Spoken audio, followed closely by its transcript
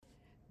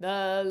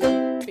The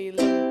lumpy,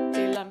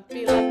 lumpy,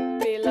 lumpy,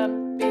 lumpy,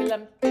 lumpy,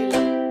 lumpy,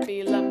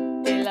 lumpy,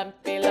 lumpy,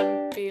 lumpy,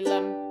 lumpy,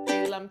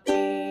 lumpy,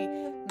 lumpy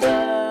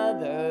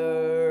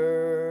mother.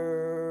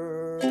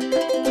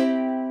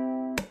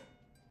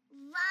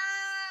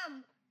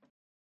 Mom!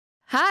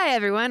 Hi,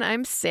 everyone.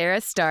 I'm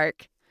Sarah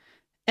Stark.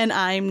 And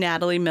I'm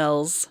Natalie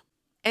Mills.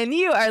 And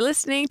you are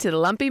listening to The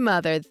Lumpy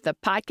Mother, the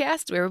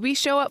podcast where we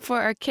show up for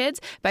our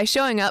kids by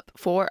showing up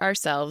for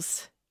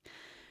ourselves.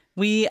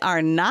 We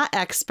are not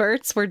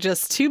experts. We're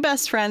just two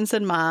best friends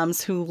and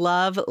moms who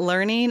love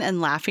learning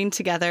and laughing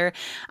together.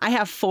 I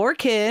have 4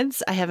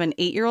 kids. I have an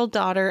 8-year-old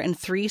daughter and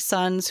 3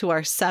 sons who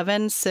are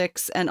 7,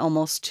 6, and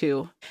almost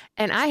 2.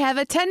 And I have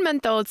a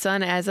 10-month-old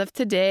son as of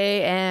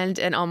today and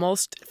an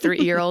almost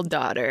 3-year-old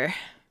daughter.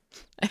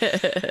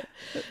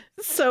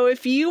 So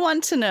if you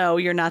want to know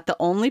you're not the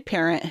only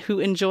parent who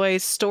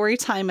enjoys story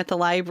time at the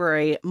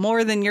library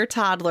more than your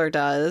toddler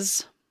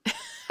does.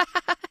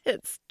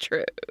 It's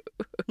true.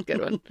 Good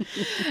one.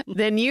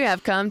 Then you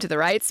have come to the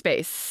right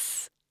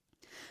space.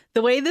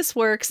 The way this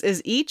works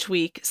is each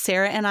week,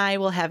 Sarah and I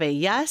will have a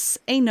yes,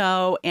 a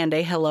no, and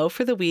a hello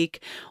for the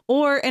week.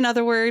 Or in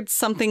other words,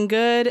 something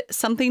good,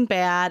 something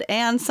bad,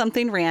 and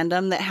something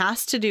random that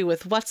has to do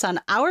with what's on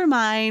our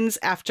minds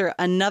after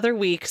another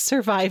week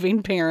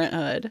surviving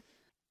parenthood.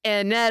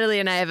 And Natalie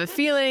and I have a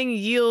feeling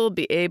you'll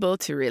be able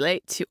to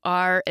relate to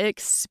our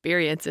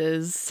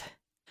experiences.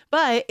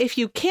 But if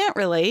you can't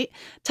relate,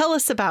 tell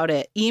us about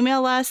it.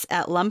 Email us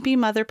at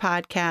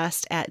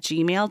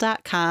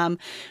lumpymotherpodcast@gmail.com.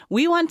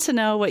 We want to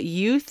know what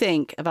you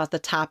think about the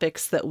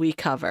topics that we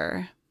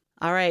cover.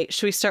 All right,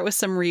 should we start with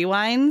some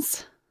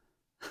rewinds?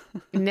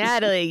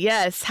 Natalie,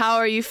 yes. How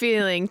are you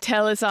feeling?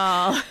 Tell us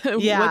all.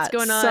 Yeah, what's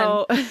going on?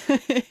 So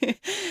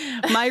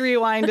my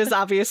rewind is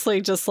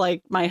obviously just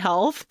like my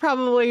health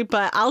probably,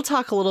 but I'll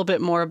talk a little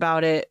bit more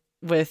about it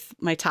with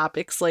my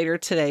topics later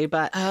today.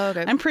 But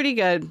okay. I'm pretty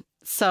good.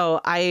 So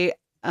I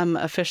am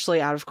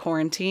officially out of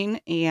quarantine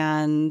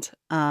and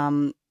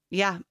I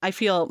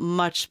feel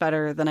much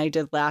better than I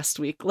did last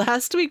week.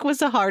 Last week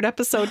was a hard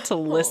episode to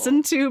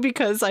listen to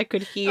because I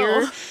could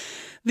hear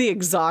the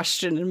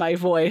exhaustion in my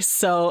voice.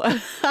 So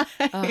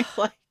I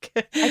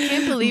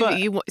can't believe that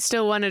you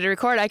still wanted to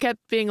record. I kept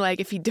being like,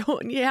 if you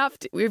don't, you have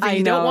to. If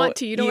you don't want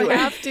to, you don't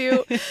have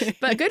to.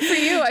 But good for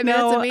you. I mean,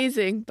 that's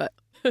amazing. But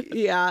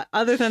yeah.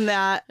 Other than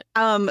that,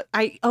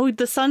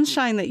 the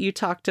sunshine that you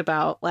talked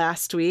about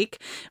last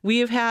week, we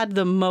have had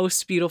the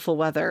most beautiful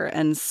weather.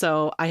 And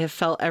so I have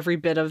felt every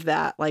bit of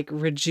that like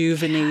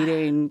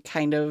rejuvenating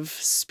kind of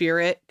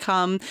spirit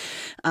come.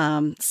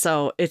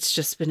 So it's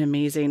just been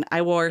amazing.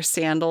 I wore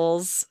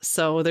sandals,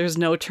 so there's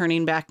no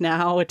turning back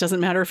now. It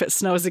doesn't matter if it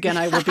snows again.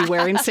 I will be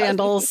wearing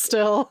sandals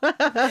still.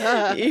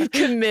 You've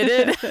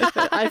committed.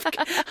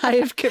 I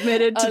have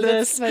committed to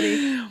this. That's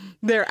funny.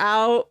 They're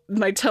out.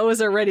 My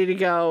toes are ready to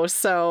go.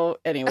 So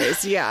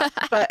anyways, yeah.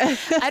 But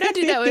I don't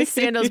do that with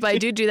sandals, but I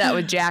do that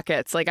with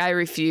jackets. Like I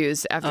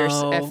refuse after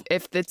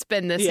if it's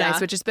been this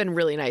nice, which has been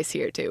really nice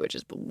here too, which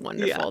has been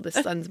wonderful. Yeah. The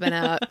sun's been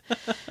out.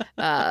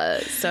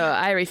 So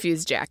I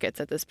refuse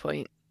jackets at this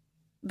point.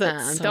 Though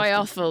I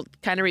also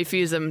kind of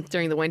refuse them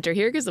during the winter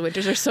here because the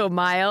winters are so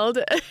mild.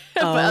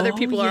 But other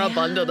people are all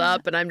bundled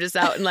up and I'm just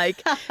out in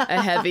like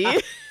a heavy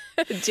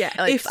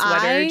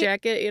sweater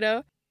jacket, you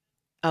know?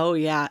 Oh,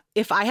 yeah.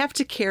 If I have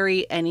to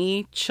carry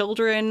any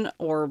children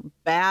or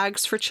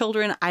bags for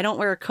children, I don't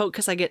wear a coat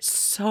because I get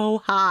so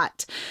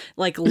hot,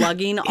 like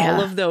lugging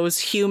all of those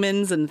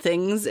humans and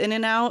things in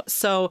and out.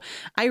 So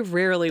I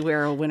rarely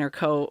wear a winter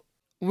coat.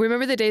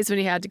 Remember the days when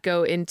you had to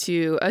go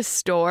into a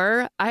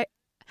store? I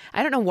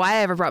don't know why I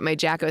ever brought my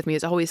jacket with me.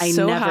 It's always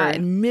hot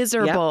and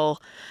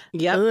miserable.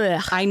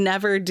 Yep. I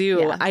never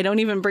do. Yeah. I don't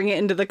even bring it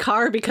into the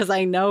car because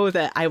I know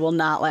that I will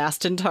not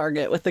last in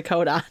Target with the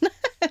coat on.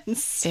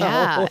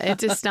 Yeah,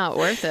 it's just not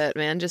worth it,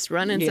 man. Just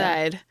run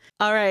inside. Yeah.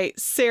 All right,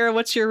 Sarah,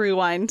 what's your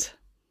rewind?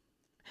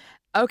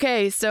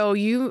 Okay, so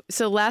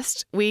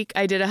last week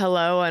I did a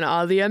hello on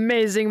all the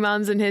amazing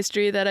moms in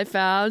history that I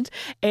found.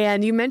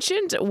 And you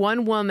mentioned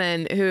one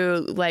woman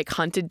who like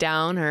hunted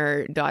down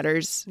her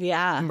daughter's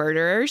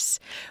murderers.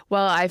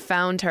 Well, I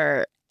found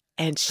her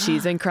and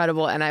she's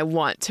incredible. And I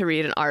want to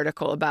read an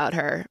article about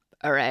her.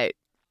 All right.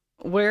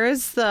 Where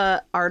is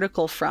the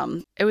article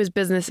from? It was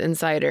Business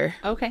Insider.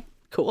 Okay,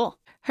 cool.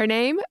 Her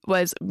name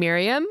was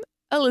Miriam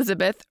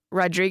Elizabeth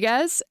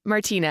Rodriguez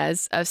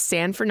Martinez of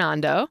San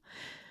Fernando.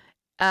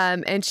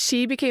 And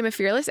she became a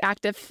fearless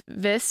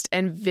activist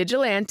and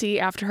vigilante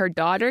after her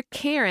daughter,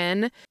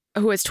 Karen,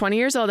 who was 20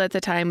 years old at the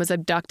time, was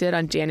abducted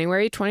on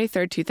January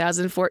 23rd,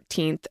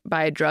 2014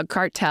 by a drug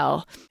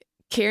cartel.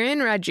 Karen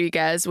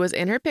Rodriguez was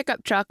in her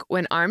pickup truck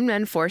when armed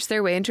men forced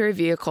their way into her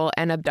vehicle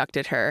and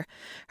abducted her.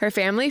 Her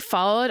family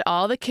followed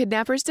all the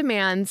kidnappers'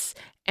 demands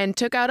and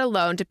took out a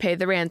loan to pay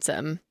the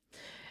ransom.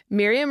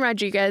 Miriam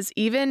Rodriguez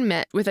even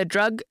met with a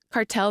drug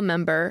cartel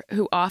member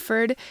who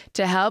offered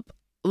to help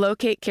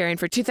locate Karen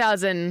for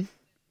 2,000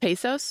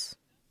 pesos.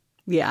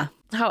 Yeah.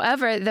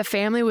 However, the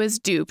family was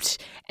duped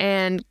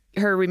and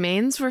her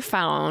remains were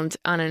found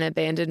on an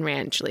abandoned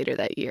ranch later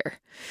that year.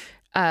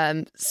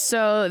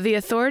 So the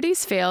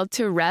authorities failed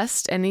to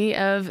arrest any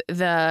of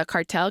the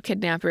cartel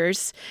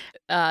kidnappers.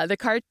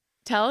 The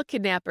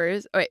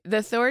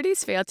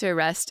authorities failed to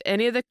arrest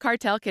any of the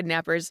cartel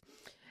kidnappers.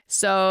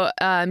 So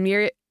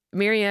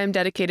Miriam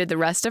dedicated the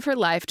rest of her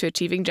life to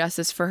achieving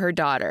justice for her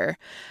daughter.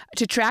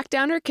 To track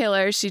down her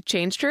killer, she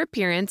changed her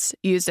appearance,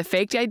 used a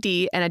faked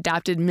ID, and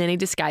adopted many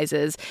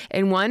disguises.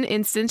 In one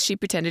instance, she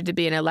pretended to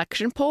be an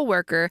election poll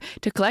worker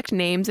to collect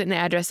names and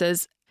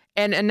addresses.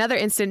 And another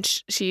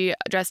instance, she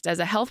dressed as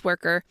a health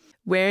worker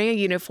wearing a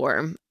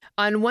uniform.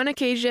 On one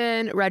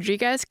occasion,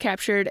 Rodriguez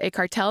captured a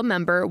cartel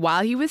member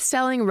while he was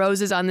selling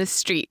roses on the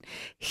street.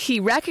 He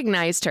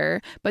recognized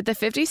her, but the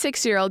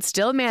 56-year-old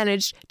still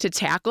managed to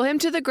tackle him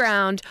to the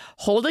ground,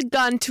 hold a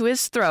gun to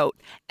his throat,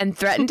 and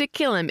threaten to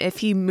kill him if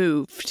he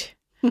moved.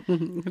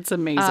 It's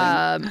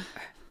amazing.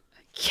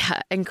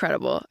 Yeah,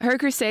 incredible. Her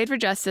crusade for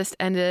justice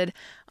ended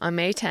on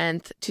May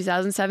 10th,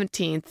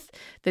 2017,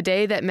 the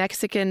day that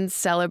Mexicans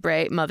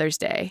celebrate Mother's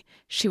Day.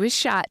 She was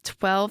shot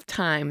 12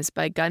 times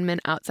by gunmen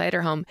outside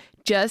her home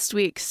just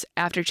weeks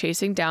after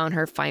chasing down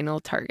her final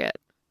target.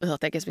 Oh,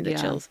 that gives me the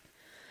chills.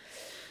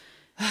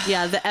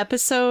 Yeah, the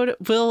episode,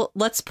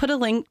 let's put a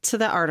link to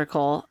the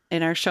article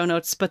in our show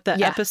notes, but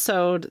the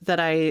episode that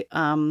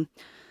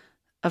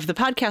of the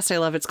podcast I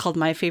love, it's called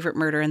My Favorite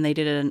Murder, and they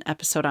did an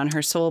episode on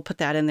her. So we'll put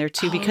that in there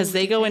too, because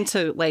they go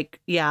into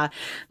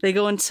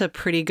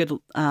pretty good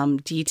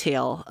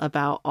detail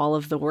about all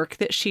of the work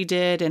that she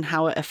did and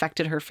how it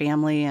affected her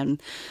family.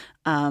 And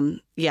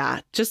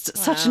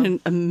such an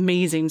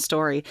amazing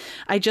story.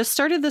 I just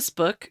started this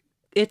book.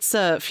 It's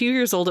a few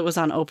years old. It was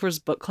on Oprah's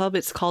book club.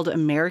 It's called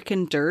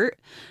American Dirt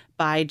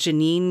by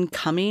Janine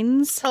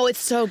Cummings. Oh, it's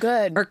so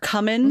good. Or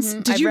Cummins.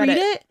 Mm-hmm. Did you read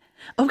it?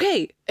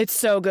 Okay. It's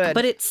so good.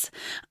 But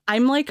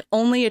I'm like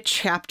only a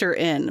chapter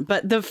in,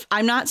 but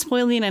I'm not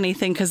spoiling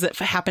anything because it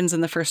happens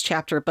in the first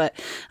chapter. But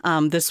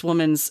this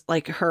woman's,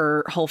 like,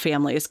 her whole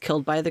family is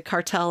killed by the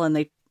cartel,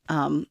 and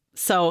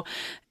so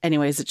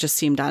anyways, it just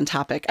seemed on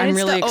topic. I'm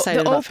really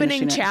excited about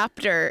finishing it. The opening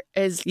chapter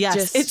is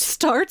it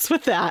starts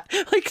with that.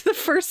 Like the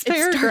first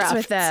paragraph. It starts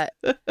with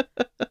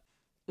that.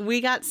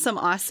 We got some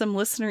awesome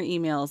listener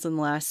emails in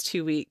the last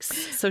 2 weeks.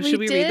 So should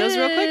we read those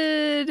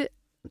real quick?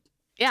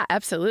 Yeah,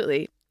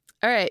 absolutely.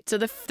 All right. So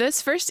this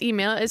first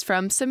email is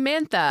from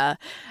Samantha.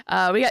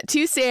 We got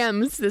 2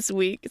 Sams this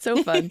week. It's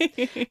so fun.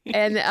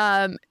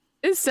 And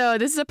so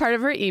this is a part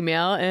of her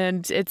email,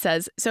 and it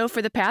says, so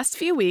for the past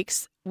few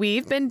weeks,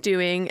 we've been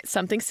doing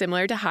something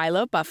similar to High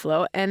Low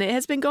Buffalo, and it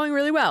has been going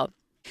really well.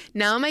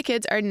 Now my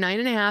kids are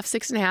 9.5,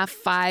 6.5,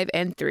 5,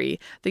 and 3.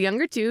 The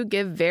younger 2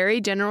 give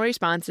very general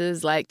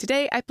responses like,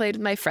 today I played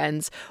with my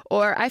friends,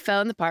 or I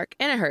fell in the park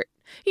and it hurt.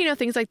 You know,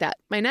 things like that.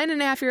 My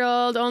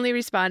 9.5-year-old only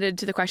responded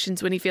to the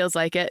questions when he feels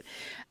like it,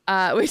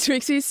 which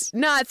makes me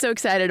not so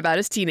excited about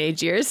his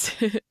teenage years.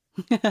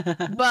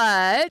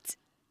 But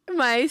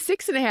my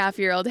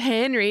 6.5-year-old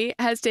Henry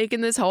has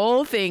taken this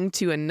whole thing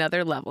to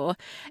another level.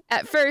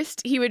 At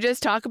first, he would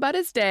just talk about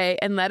his day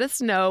and let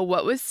us know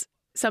what was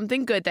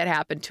something good that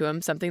happened to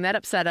him, something that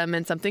upset him,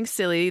 and something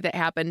silly that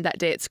happened that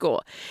day at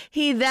school.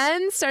 He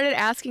then started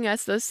asking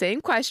us those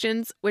same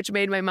questions, which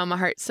made my mama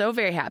heart so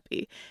very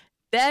happy.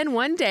 Then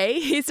one day,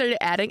 he started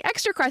adding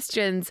extra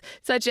questions,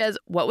 such as,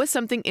 what was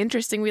something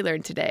interesting we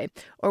learned today?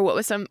 Or what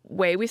was some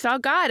way we saw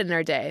God in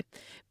our day?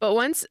 But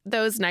once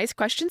those nice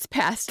questions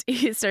passed,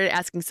 he started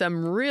asking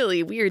some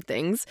really weird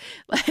things,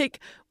 like,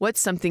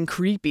 what's something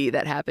creepy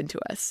that happened to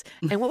us?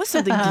 And what was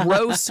something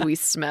gross we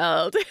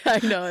smelled? I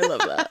know, I love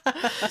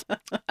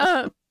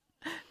that.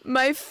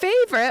 My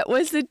favorite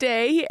was the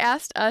day he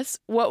asked us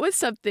what was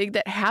something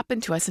that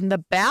happened to us in the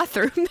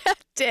bathroom that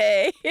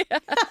day.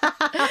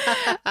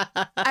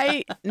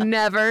 I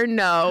never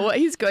know what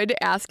he's going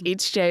to ask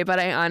each day, but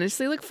I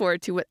honestly look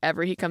forward to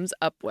whatever he comes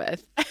up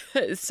with.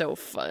 It's so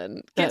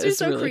fun. Kids are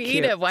so really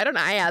creative. Cute. Why don't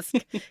I ask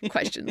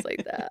questions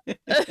like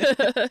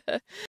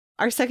that?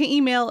 Our second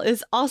email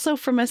is also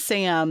from a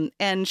Sam,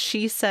 and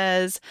she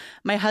says,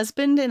 my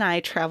husband and I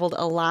traveled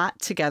a lot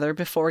together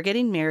before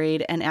getting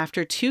married, and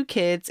after 2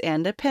 kids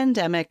and a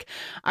pandemic,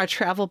 our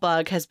travel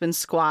bug has been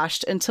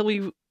squashed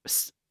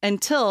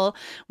until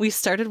we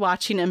started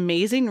watching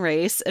Amazing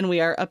Race, and we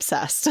are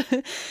obsessed.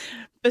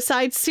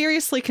 Besides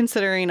seriously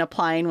considering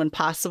applying when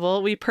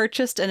possible, we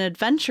purchased an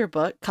adventure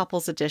book,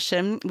 Couples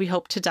Edition, we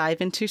hope to dive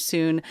into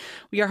soon.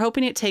 We are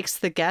hoping it takes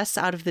the guests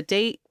out of the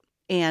date,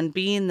 and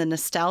being the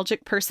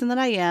nostalgic person that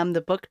I am,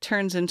 the book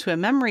turns into a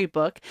memory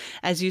book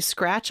as you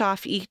scratch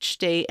off each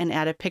date and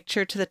add a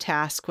picture to the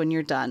task when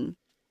you're done.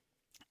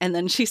 And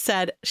then she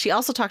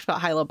also talked about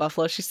High Low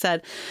Buffalo. She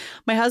said,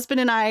 my husband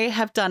and I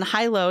have done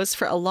high lows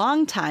for a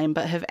long time,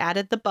 but have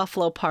added the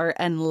buffalo part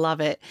and love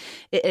it.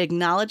 It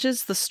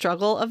acknowledges the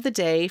struggle of the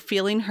day.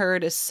 Feeling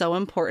heard is so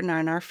important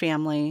in our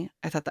family.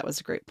 I thought that was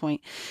a great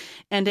point.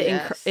 And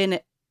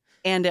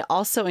it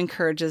also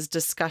encourages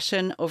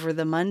discussion over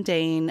the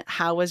mundane.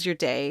 How was your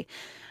day?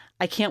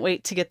 I can't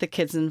wait to get the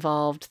kids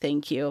involved.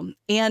 Thank you.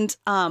 And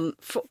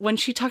when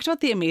she talked about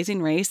The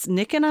Amazing Race,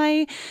 Nick and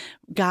I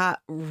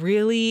got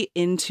really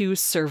into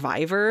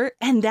Survivor,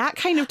 and that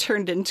kind of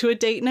turned into a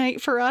date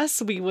night for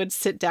us. We would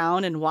sit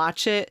down and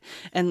watch it,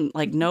 and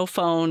like no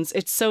phones.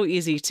 It's so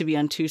easy to be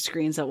on two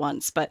screens at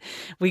once, but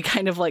we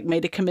kind of like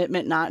made a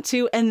commitment not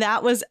to. And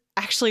that was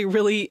actually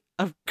really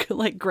a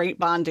like great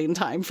bonding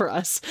time for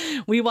us.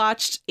 We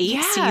watched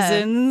 8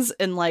 seasons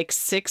in like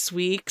 6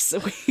 weeks.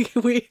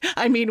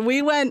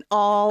 We went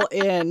all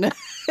in.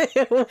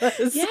 It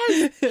was...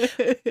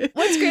 Yes.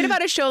 What's great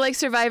about a show like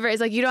Survivor is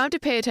like you don't have to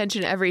pay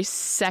attention every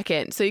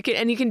second. So you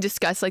can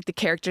discuss like the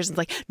characters and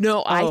like,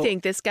 no, I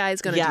think this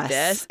guy's gonna do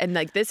this, and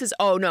like this is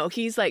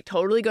he's like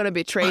totally gonna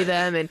betray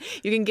them, and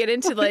you can get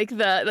into like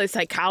the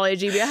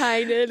psychology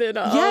behind it and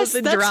all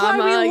the that's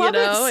drama. Why we love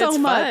it so it's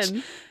much.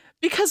 Fun.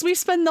 Because we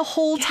spend the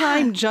whole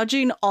time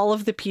judging all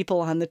of the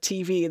people on the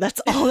TV.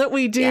 That's all that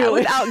we do.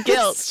 Without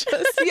guilt.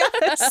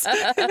 Yes.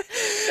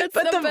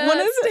 But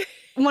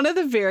one of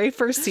the very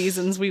first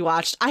seasons we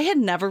watched, I had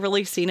never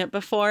really seen it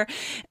before.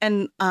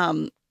 And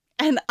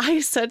I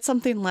said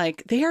something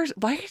like, they're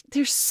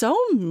so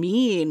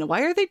mean.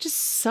 Why are they just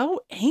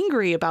so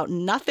angry about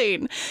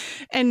nothing?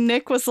 And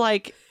Nick was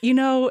like,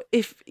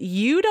 if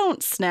you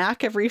don't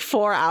snack every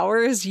 4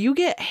 hours, you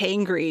get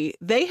hangry.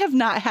 They have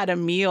not had a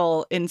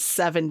meal in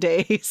 7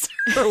 days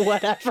or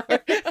whatever.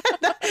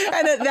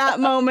 And at that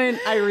moment,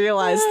 I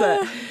realized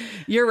that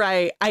you're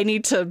right. I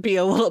need to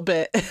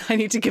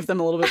give them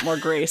a little bit more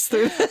grace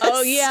through this.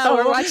 Oh, yeah. So,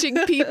 we're watching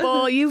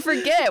people. You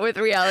forget with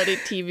reality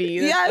TV.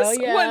 Yes.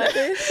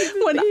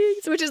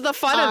 Which is the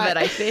fun of it,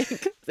 I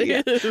think.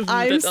 Yeah.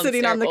 I'm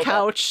sitting on the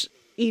couch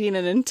eating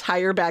an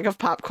entire bag of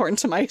popcorn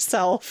to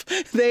myself.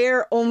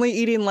 They're only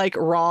eating like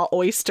raw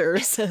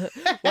oysters.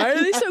 Why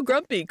are they so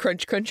grumpy?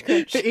 Crunch, crunch,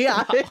 crunch.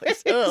 Yeah,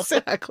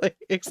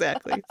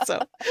 exactly. So,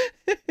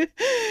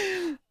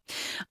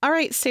 all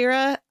right,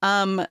 Sarah,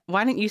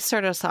 why don't you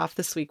start us off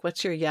this week?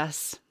 What's your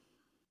yes?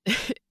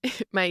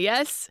 My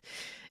yes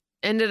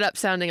ended up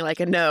sounding like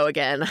a no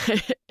again.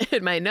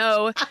 And my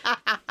no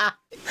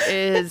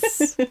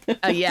is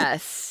a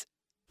yes.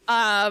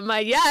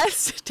 My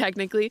yes,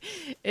 technically,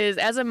 is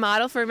as a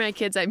model for my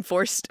kids, I'm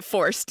forced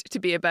to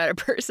be a better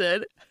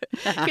person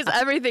because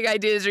everything I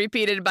do is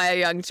repeated by a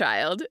young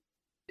child.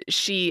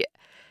 She,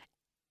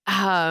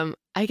 I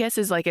guess,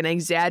 is like an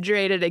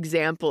exaggerated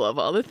example of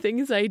all the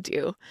things I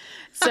do.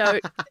 So,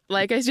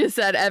 like I just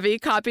said, Evie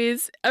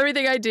copies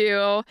everything I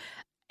do.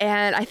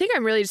 And I think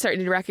I'm really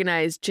starting to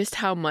recognize just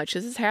how much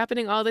this is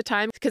happening all the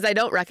time because I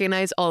don't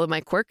recognize all of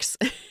my quirks.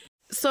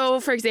 So,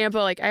 for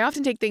example, like I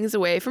often take things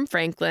away from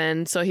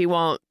Franklin so he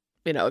won't,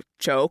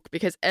 choke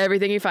because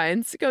everything he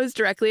finds goes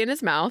directly in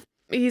his mouth.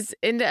 He's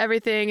into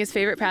everything. His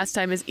favorite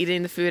pastime is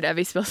eating the food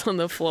Evie spills on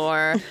the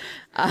floor.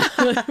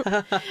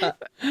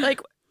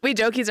 Like we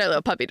joke he's our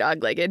little puppy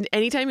dog. Like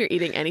anytime you're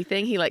eating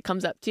anything, he like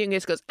comes up to you and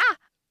just goes, ah.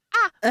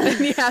 And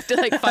you have to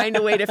like find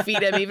a way to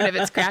feed him, even if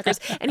it's crackers.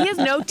 And he has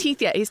no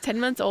teeth yet. He's 10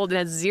 months old and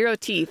has 0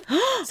 teeth.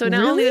 So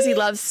not only does he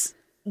love...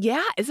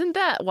 Yeah, isn't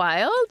that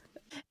wild?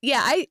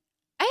 Yeah, I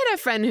had a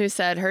friend who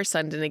said her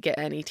son didn't get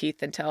any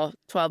teeth until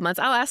 12 months.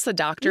 I'll ask the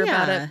doctor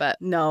about it,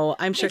 but no,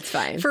 I'm sure it's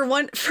fine.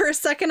 For a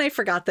second, I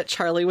forgot that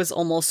Charlie was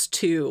almost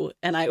 2,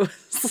 and I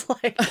was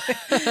like,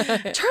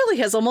 Charlie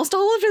has almost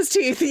all of his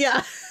teeth.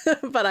 Yeah,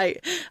 but I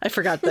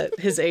forgot that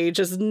his age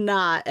is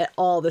not at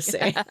all the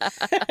same.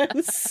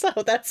 So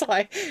that's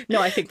why.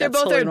 No, I think they're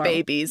that's both totally are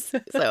babies,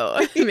 so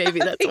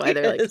maybe that's why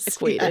they're like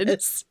equated.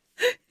 Yes.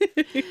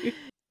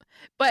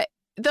 But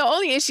the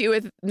only issue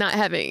with not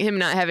having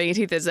any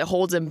teeth is it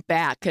holds him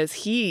back because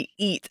he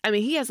eats. I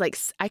mean, he has like,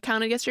 I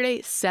counted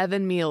yesterday,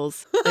 7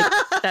 meals. Like,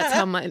 that's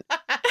how much.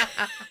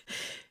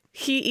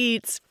 He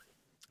eats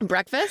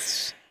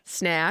breakfast,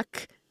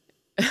 snack,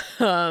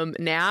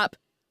 nap,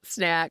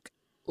 snack,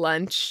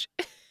 lunch,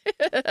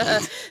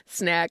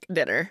 snack,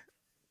 dinner.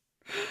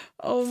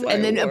 Oh my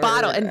And then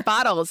Lord.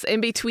 bottles in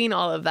between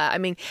all of that. I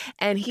mean,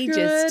 and he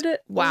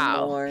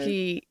Lord.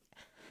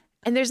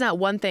 And there's not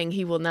one thing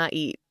he will not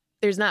eat.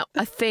 There's not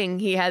a thing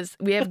we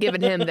have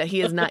given him that he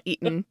has not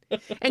eaten,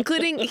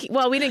 including,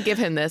 we didn't give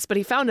him this, but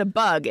he found a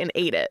bug and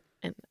ate it.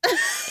 And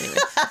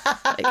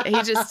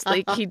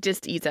anyway, he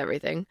just eats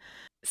everything.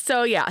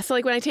 So yeah. So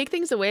like when I take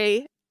things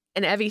away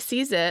and Evie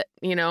sees it,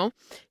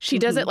 she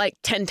does it like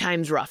 10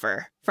 times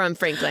rougher from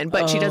Franklin,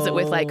 but she does it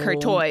with like her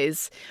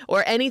toys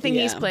or anything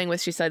he's playing with.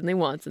 She suddenly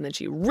wants, and then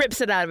she rips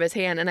it out of his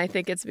hand. And I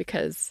think it's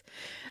because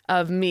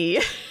of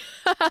me.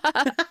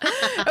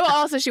 Well,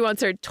 also she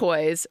wants her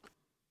toys.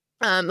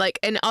 Like,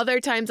 and other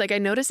times, like I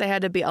noticed I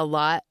had to be a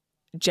lot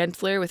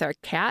gentler with our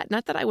cat.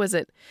 Not that I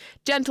wasn't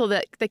gentle,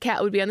 that the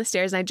cat would be on the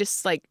stairs and I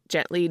just like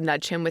gently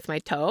nudge him with my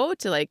toe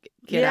to like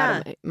get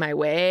out of my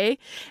way.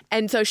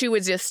 And so she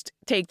would just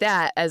take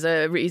that as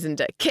a reason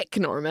to kick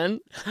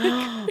Norman.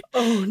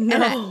 Oh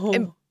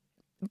no.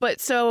 But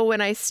so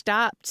when I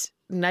stopped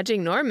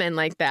nudging Norman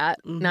like that,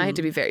 now I had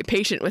to be very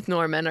patient with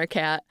Norman, our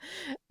cat.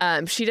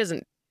 She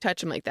doesn't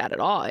touch him like that at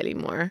all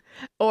anymore.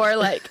 Or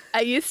like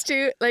I used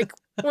to, like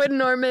when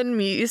Norman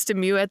used to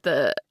mew at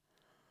the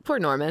poor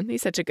Norman.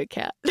 He's such a good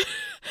cat.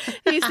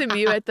 He used to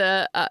mew at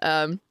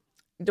the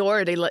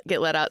door to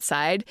get let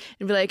outside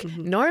and be like,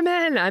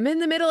 Norman, I'm in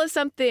the middle of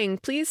something.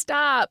 Please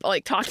stop. I'll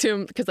like talk to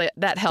him because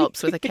that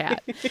helps with a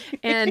cat.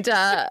 And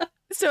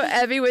so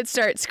Evie would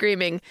start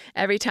screaming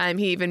every time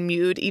he even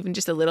mewed, even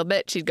just a little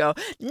bit. She'd go,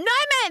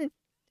 Norman!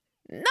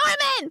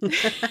 Norman!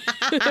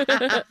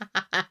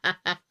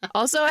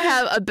 Also, I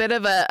have a bit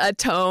of a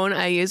tone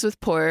I use with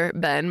poor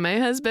Ben, my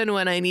husband,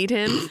 when I need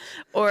him,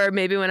 or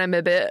maybe when I'm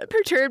a bit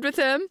perturbed with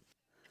him.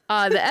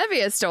 The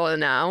Evie has stolen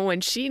now. When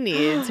she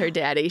needs her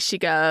daddy, she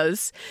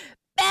goes,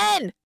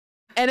 Ben!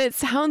 And it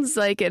sounds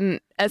like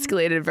an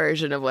escalated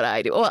version of what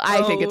I do. Well,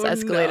 I think it's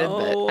escalated,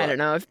 but I don't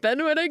know if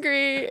Ben would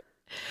agree.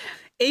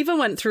 Ava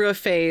went through a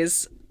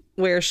phase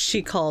where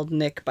she called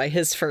Nick by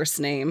his first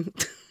name.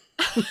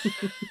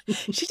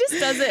 She just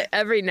does it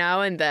every now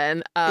and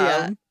then.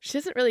 She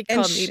doesn't really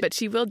call me, but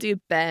she will do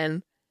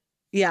Ben.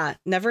 Yeah,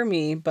 never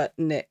me, but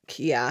Nick.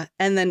 Yeah.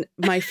 And then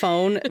my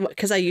phone,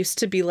 because I used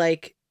to be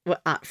like,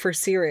 for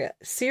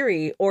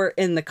Siri, or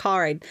in the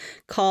car, I'd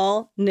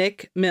call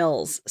Nick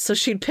Mills. So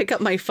she'd pick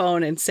up my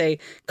phone and say,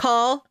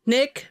 call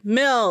Nick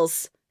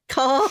Mills.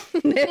 Call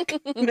Nick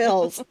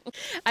Mills.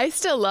 I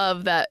still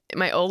love that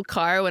my old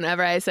car,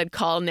 whenever I said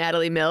call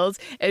Natalie Mills,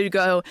 it would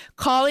go,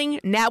 calling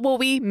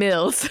Natalie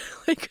Mills.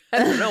 Like, I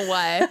don't know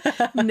why.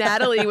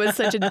 Natalie was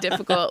such a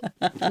difficult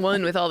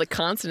one with all the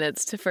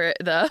consonants for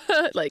the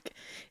like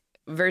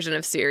version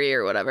of Siri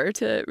or whatever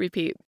to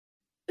repeat.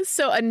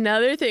 So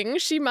another thing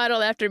she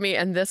modeled after me,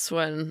 and this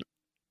one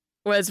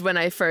was when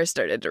I first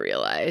started to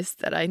realize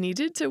that I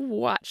needed to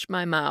watch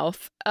my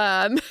mouth.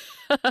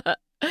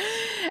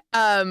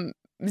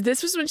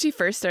 This was when she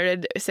first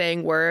started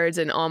saying words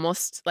and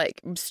almost like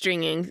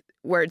stringing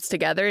words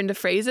together into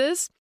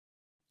phrases.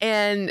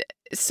 And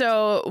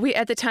so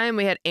at the time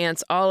we had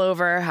ants all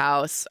over our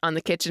house on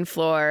the kitchen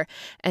floor,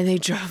 and they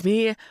drove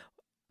me,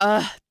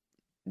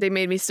 they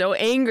made me so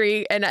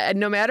angry. And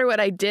no matter what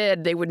I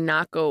did, they would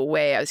not go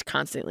away. I was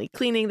constantly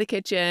cleaning the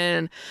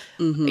kitchen.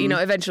 You know,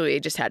 eventually I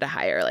just had to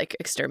hire like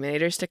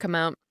exterminators to come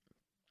out.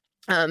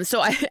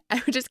 So I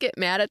would just get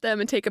mad at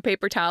them and take a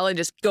paper towel and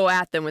just go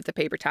at them with the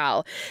paper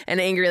towel. And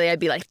angrily, I'd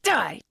be like,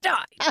 die,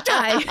 die,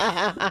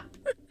 die.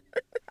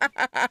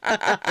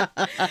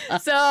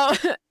 So,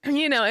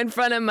 you know, in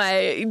front of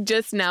my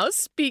just now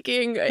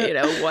speaking,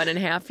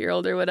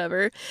 1.5-year-old or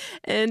whatever.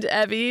 And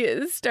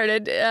Evie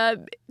started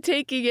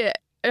taking it.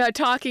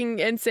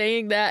 Talking and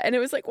saying that, and it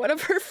was like one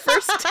of her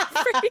first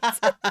phrases.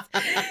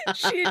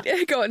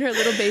 She'd go in her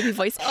little baby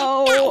voice.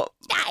 Oh,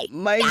 die,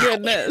 my die.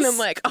 goodness. And I'm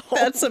like,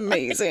 that's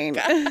amazing.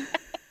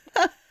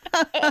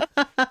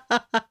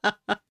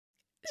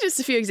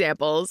 Just a few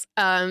examples.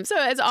 So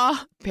as all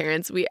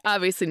parents, we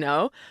obviously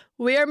know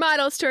we are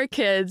models to our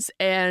kids.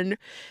 And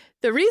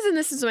the reason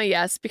this is my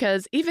yes,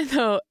 because even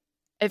though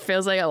it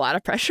feels like a lot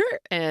of pressure,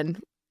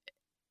 and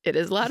it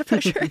is a lot of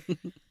pressure,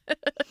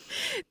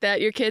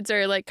 that your kids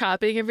are like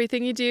copying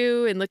everything you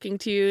do and looking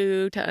to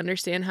you to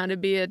understand how to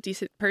be a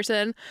decent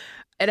person.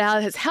 It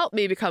has helped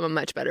me become a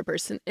much better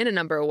person in a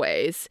number of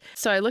ways.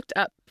 So I looked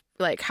up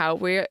like how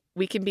we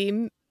can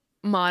be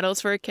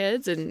models for our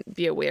kids and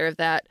be aware of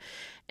that.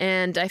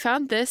 And I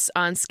found this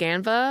on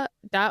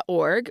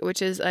scanva.org,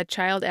 which is a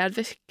child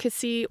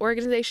advocacy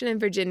organization in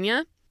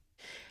Virginia.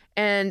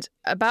 And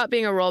about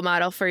being a role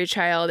model for your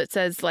child, it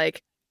says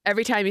like,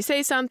 every time you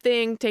say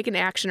something, take an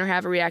action, or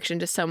have a reaction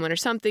to someone or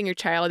something, your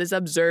child is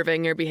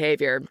observing your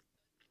behavior.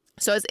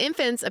 So as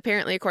infants,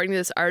 apparently, according to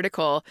this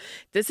article,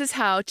 this is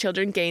how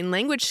children gain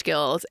language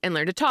skills and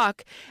learn to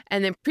talk.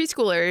 And then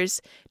preschoolers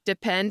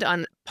depend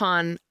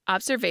upon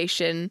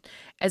observation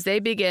as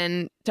they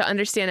begin to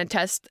understand and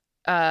test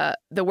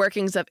the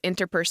workings of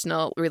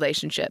interpersonal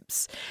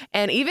relationships.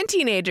 And even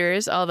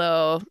teenagers,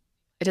 although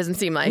it doesn't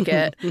seem like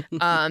it.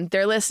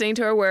 They're listening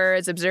to our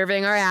words,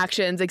 observing our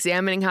actions,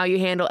 examining how you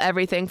handle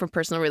everything from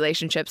personal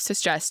relationships to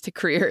stress to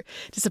career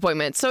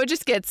disappointment. So it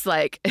just gets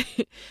like,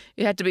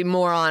 you have to be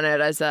more on it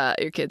as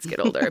your kids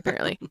get older,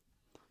 apparently.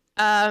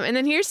 And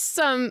then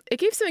it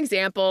gave some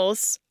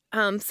examples.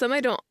 Some I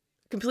don't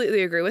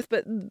completely agree with,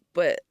 but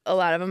a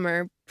lot of them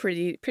are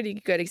pretty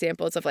good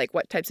examples of like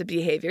what types of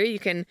behavior you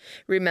can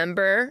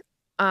remember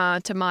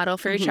to model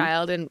for your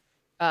child. And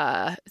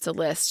it's a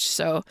list.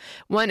 So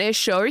one is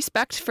show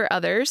respect for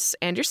others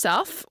and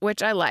yourself,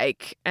 which I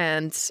like.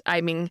 And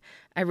I mean,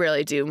 I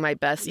really do my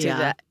best to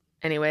that.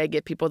 Anyway, I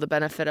give people the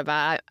benefit of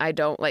I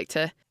don't like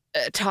to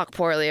talk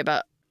poorly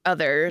about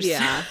others.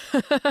 Yeah.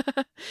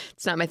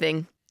 It's not my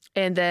thing.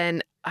 And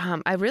then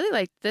I really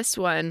like this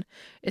one.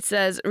 It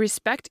says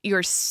respect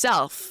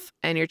yourself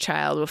and your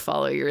child will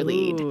follow your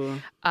lead.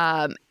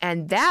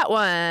 And that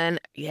one,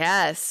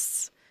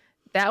 yes.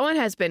 That one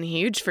has been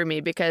huge for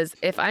me because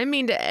if I'm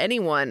mean to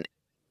anyone,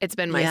 it's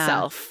been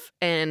myself.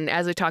 And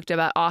as we talked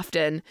about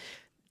often,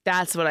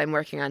 that's what I'm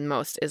working on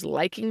most is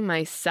liking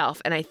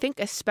myself. And I think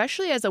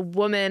especially as a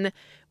woman,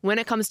 when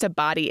it comes to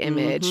body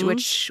image,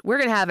 which we're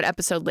going to have an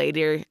episode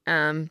later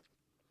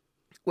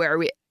where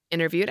we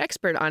interview an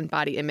expert on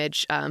body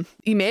image.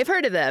 You may have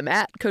heard of them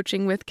at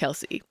Coaching with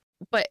Kelsey.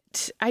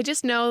 But I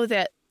just know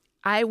that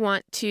I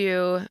want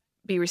to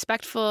be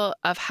respectful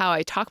of how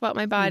I talk about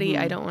my body.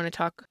 I don't want to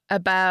talk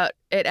about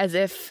it as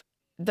if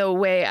the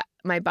way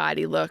my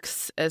body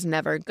looks is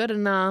never good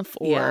enough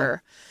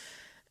or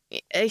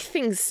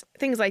things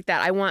like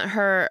that. I want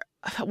her,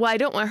 I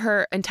don't want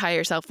her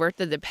entire self-worth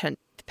to dependent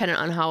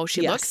on how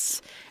she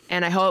looks.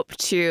 And I hope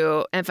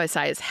to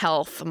emphasize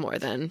health more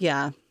than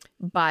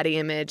body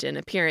image and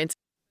appearance.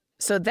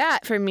 So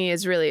that for me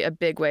is really a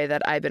big way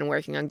that I've been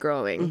working on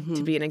growing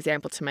to be an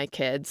example to my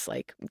kids,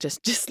 like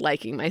just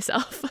liking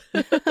myself.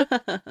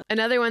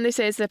 Another one they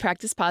say is to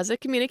practice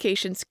positive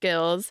communication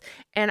skills.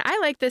 And I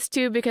like this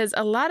too because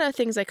a lot of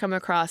things I come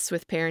across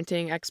with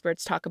parenting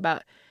experts talk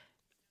about,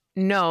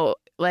 no,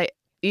 like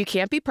you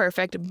can't be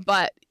perfect,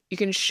 but you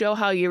can show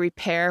how you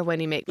repair when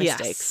you make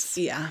mistakes.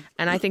 Yes. Yeah.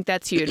 And I think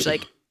that's huge.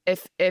 Like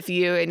if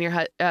you and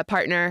your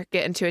partner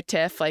get into a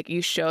tiff, like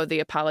you show the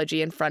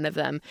apology in front of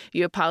them.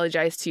 You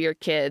apologize to your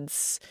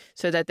kids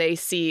so that they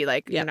see,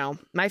 like, you know,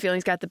 my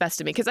feelings got the best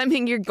of me. Because I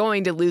mean, you're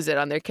going to lose it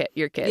on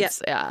your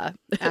kids. Yeah,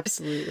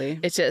 absolutely.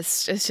 It's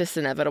just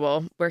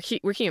inevitable. We're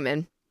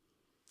human.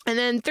 And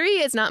then 3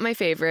 is not my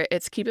favorite.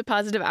 It's keep a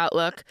positive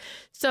outlook.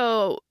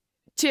 So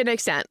to an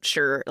extent,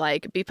 sure,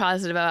 like be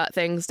positive about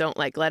things. Don't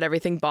like let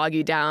everything bog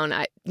you down.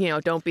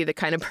 Don't be the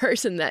kind of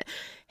person that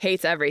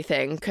hates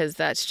everything because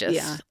that's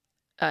just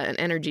an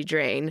energy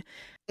drain.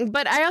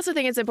 But I also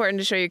think it's important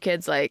to show your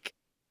kids like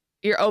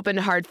you're open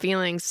to hard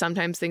feelings.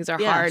 Sometimes things are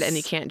hard and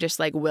you can't just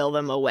like will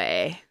them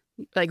away.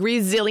 Like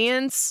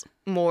resilience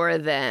more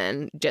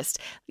than just,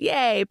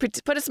 yay,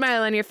 put a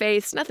smile on your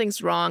face.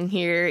 Nothing's wrong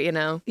here, you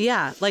know?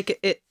 Yeah,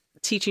 like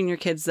teaching your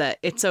kids that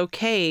it's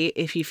okay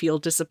if you feel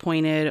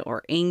disappointed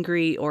or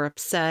angry or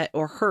upset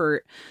or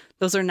hurt.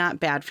 Those are not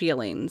bad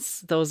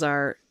feelings. Those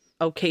are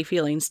okay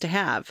feelings to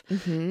have.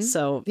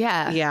 So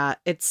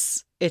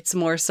it's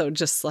more so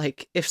just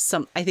like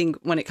I think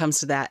when it comes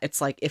to that,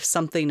 it's like if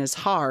something is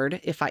hard,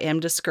 if I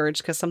am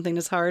discouraged because something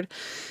is hard,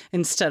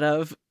 instead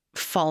of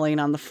falling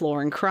on the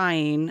floor and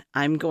crying,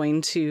 I'm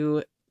going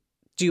to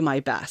do my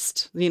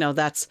best.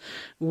 That's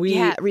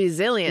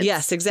resilience.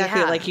 Yes,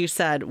 exactly. Like you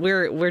said,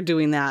 we're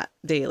doing that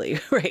daily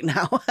right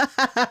now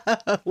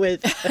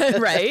with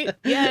right.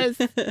 Yes.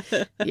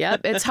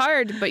 Yep. It's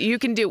hard, but you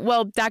can do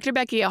well. Dr.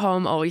 Becky at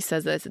home always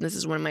says this, and this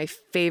is one of my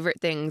favorite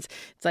things.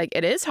 It's like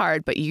it is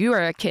hard, but you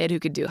are a kid who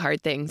could do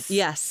hard things.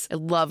 Yes. I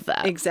love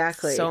that.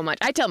 Exactly. So much.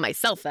 I tell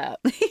myself that.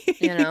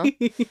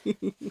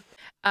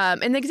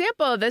 And the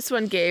example this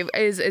one gave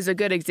is a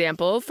good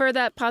example for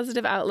that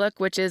positive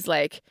outlook, which is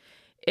like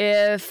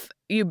if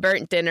you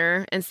burnt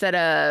dinner, instead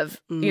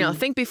of,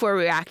 think before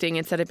reacting,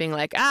 instead of being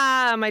like,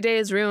 my day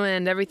is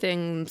ruined,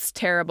 everything's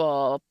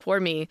terrible,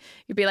 poor me,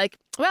 you'd be like,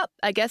 well,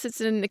 I guess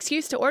it's an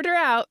excuse to order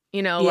out,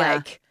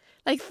 like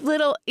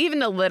even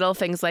the little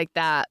things like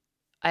that,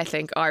 I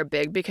think are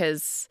big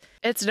because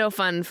it's no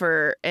fun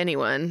for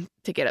anyone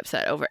to get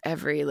upset over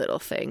every little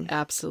thing.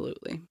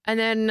 Absolutely. And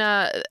then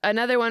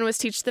another one was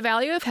teach the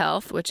value of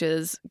health, which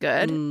is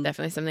good.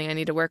 Definitely something I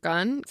need to work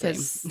on.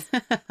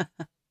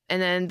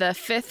 And then the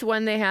 5th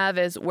one they have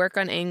is work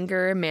on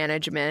anger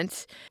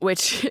management,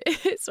 which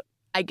is,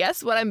 I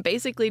guess, what I'm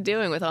basically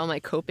doing with all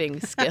my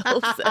coping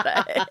skills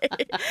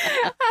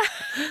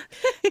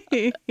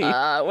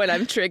when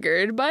I'm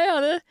triggered by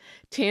all the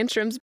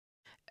tantrums.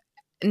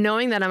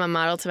 Knowing that I'm a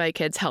model to my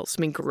kids helps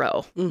me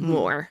grow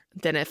more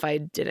than if I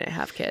didn't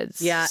have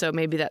kids. Yeah. So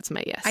maybe that's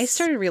my yes. I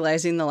started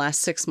realizing the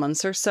last 6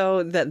 months or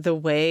so that the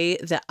way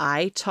that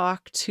I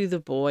talk to the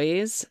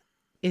boys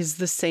is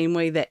the same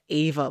way that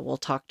Ava will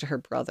talk to her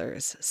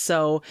brothers.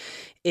 So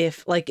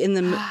if like in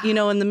the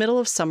middle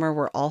of summer,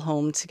 we're all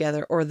home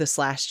together, or this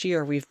last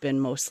year, we've been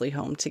mostly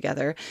home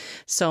together.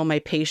 So my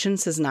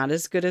patience is not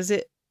as good as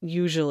it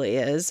usually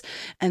is.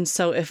 And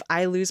so if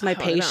I lose my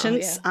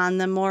patience on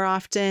them more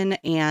often,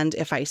 and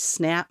if I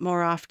snap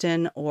more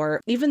often,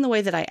 or even the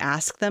way that I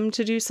ask them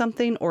to do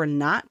something or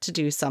not to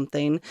do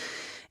something,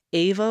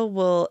 Ava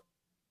will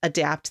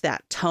adapt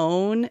that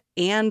tone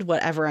and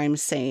whatever I'm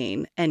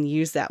saying and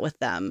use that with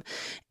them.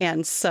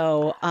 And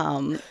so,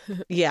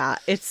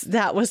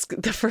 that was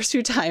the first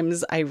few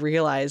times I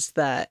realized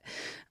that,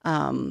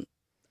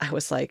 I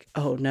was like,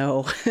 oh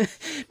no,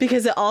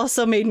 because it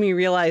also made me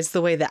realize the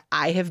way that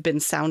I have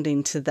been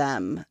sounding to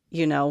them.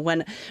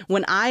 When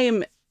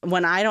I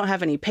don't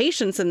have any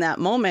patience in that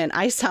moment,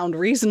 I sound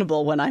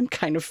reasonable when I'm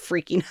kind of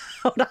freaking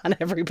out on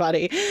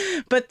everybody.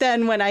 But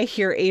then when I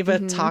hear Ava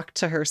talk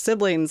to her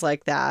siblings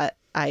like that,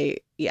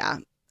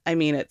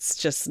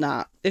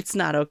 it's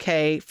not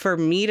okay for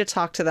me to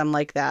talk to them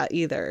like that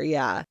either.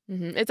 Yeah.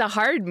 It's a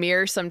hard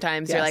mirror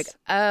sometimes. Yes. You're like,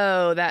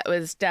 oh, that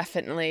was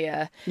definitely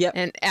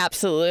an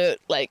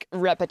absolute like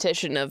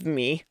repetition of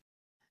me.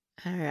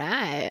 All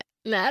right.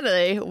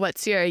 Natalie,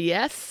 what's your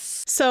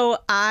yes? So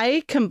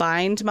I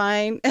combined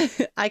mine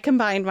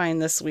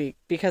this week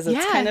because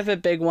it's kind of a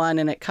big one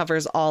and it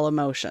covers all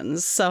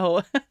emotions.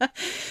 So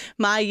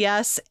my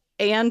yes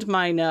And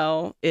my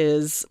no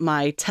is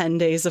my 10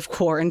 days of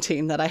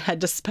quarantine that I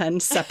had to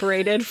spend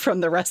separated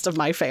from the rest of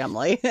my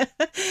family.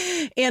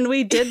 And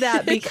we did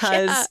that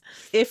because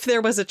if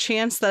there was a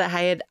chance that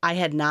I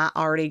had not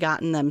already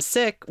gotten them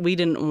sick, we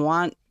didn't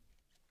want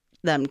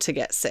them to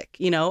get sick,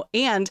 you know?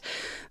 And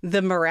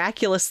the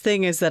miraculous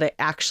thing is that it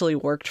actually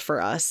worked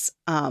for us.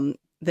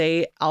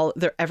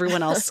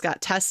 Everyone else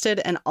got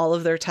tested and all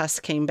of their tests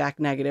came back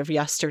negative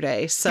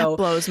yesterday. So that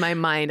blows my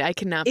mind. I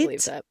cannot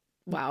believe that.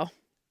 Wow.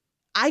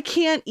 I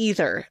can't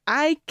either.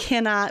 I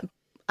cannot.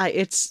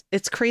 It's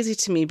crazy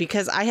to me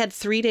because I had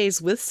 3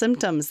 days with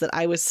symptoms that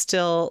I was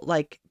still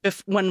like,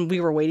 when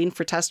we were waiting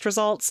for test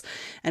results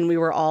and we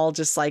were all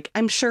just like,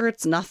 I'm sure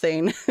it's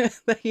nothing.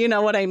 You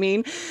know what I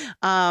mean?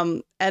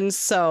 And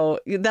so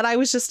that I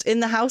was just in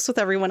the house with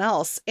everyone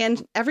else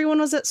and everyone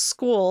was at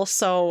school.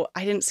 So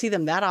I didn't see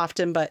them that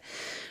often, but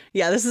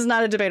yeah, this is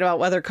not a debate about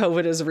whether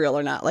COVID is real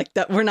or not. Like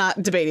that, we're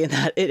not debating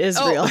that. It is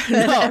real.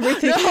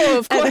 No,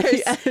 of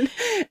course.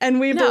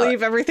 And we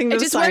believe everything the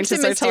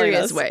scientists are telling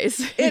us.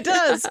 Ways. It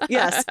does.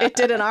 Yes, it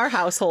did in our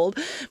household.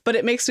 But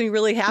it makes me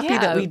really happy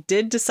that we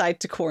did decide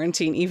to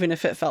quarantine, even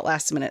if it felt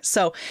last minute.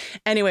 So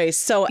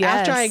anyways,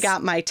 after I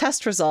got my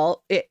test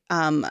result,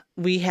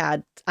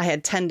 I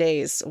had 10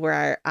 days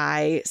where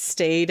I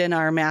stayed in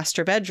our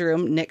master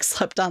bedroom. Nick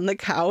slept on the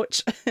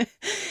couch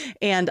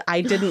and I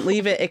didn't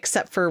leave it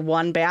except for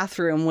one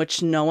bathroom,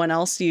 which no one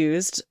else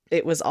used.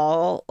 It was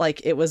all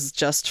like, it was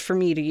just for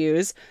me to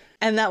use.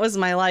 And that was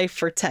my life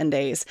for 10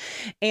 days.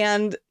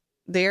 And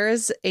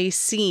there's a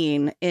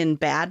scene in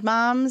Bad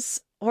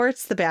Moms, or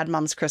it's the Bad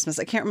Moms Christmas.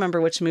 I can't remember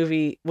which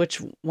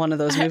one of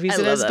those movies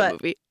it is, but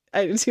movie.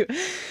 I do too.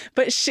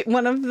 But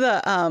one of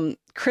the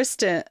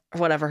Kristen, or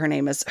whatever her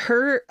name is,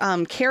 her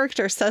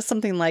character says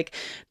something like,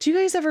 do you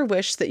guys ever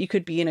wish that you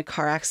could be in a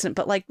car accident,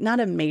 but like not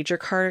a major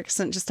car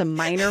accident, just a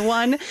minor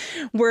one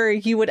where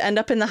you would end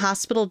up in the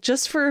hospital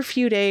just for a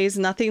few days,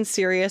 nothing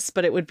serious,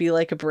 but it would be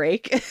like a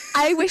break?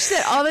 I wish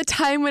that all the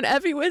time when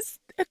Evie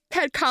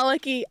had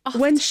colicky.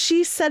 When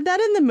she said that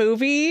in the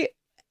movie,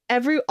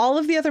 all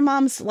of the other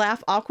moms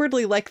laugh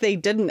awkwardly like they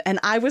didn't. And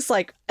I was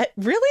like,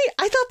 really?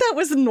 I thought that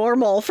was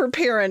normal for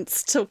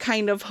parents to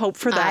kind of hope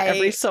for that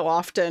every so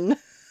often.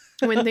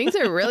 When things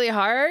are really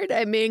hard,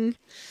 I mean,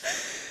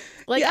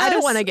 like, I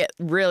don't want to get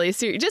really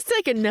serious. Just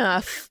like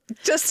enough.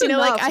 Just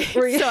enough.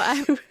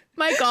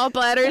 My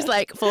gallbladder is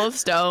like full of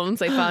stones.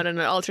 They found in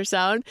an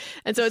ultrasound.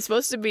 And so it's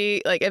supposed to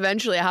be like,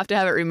 eventually I have to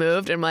have it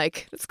removed. I'm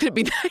like, it's going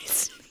to be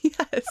nice.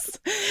 Yes.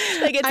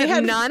 Like it's a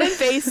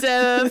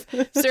non-invasive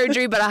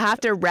surgery, but I have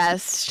to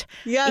rest.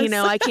 Yes. You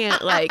know, I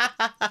can't like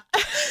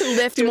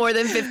lift more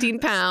than 15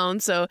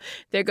 pounds. So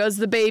there goes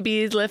the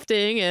babies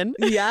lifting. And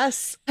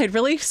yes. I had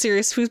really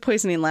serious food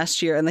poisoning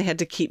last year and they had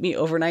to keep me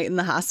overnight in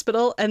the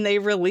hospital and they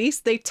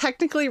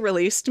technically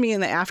released me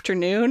in the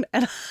afternoon.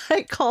 And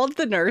I called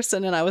the nurse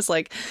and I was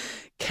like,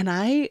 can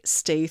I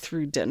stay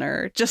through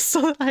dinner just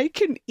so that I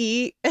can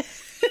eat and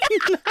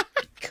not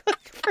cook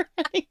for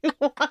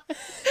anyone?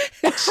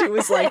 And she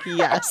was like,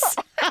 yes.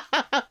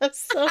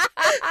 So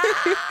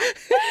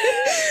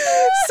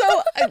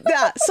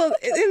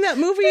in that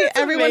movie, that's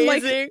everyone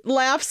amazing. Like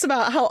laughs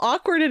about how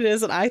awkward it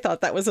is. And I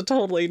thought that was a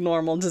totally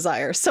normal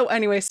desire. So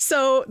anyway,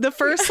 the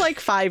first like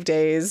 5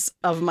 days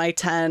of my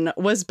 10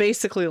 was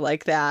basically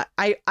like that.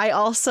 I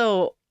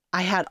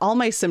had all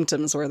my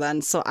symptoms were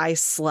then, so I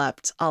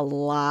slept a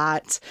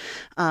lot.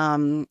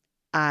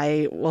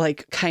 I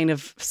like kind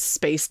of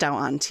spaced out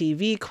on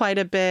TV quite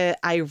a bit.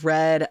 I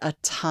read a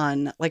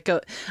ton.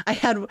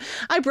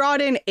 I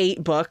brought in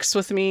 8 books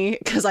with me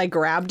because I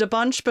grabbed a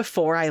bunch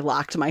before I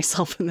locked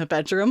myself in the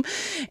bedroom.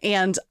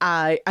 And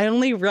I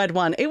only read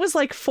one. It was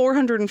like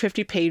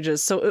 450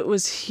 pages. So it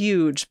was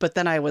huge, but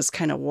then I was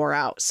kind of wore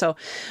out. So,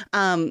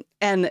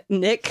 and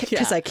Nick,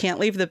 because I can't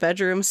leave the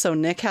bedroom, so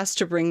Nick has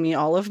to bring me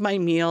all of my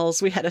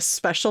meals. We had a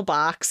special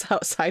box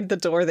outside the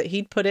door that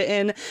he'd put it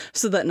in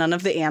so that none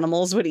of the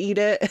animals would eat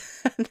it.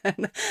 And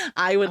then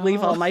I would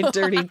leave all my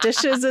dirty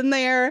dishes in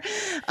there.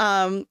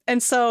 And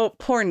so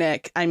poor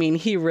Nick, I mean,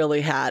 he really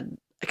had,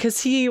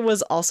 because he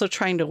was also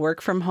trying to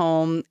work from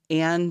home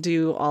and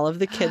do all of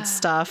the kids'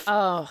 stuff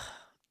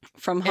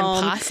from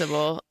home.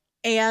 Impossible.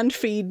 And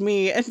feed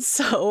me. And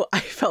so I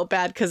felt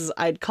bad because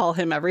I'd call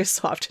him every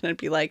so often and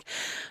be like,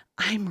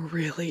 I'm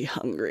really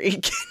hungry.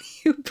 Can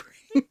you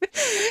bring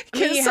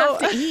you have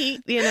to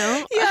eat, you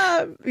know?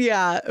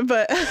 Yeah.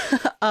 But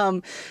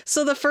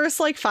so the first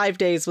like 5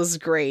 days was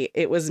great.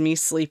 It was me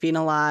sleeping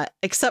a lot,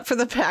 except for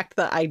the fact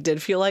that I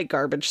did feel like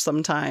garbage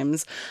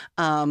sometimes.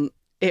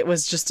 It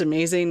was just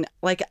amazing.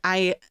 Like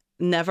I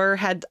didn't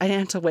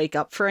have to wake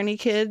up for any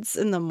kids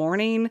in the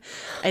morning.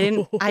 I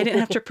didn't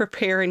have to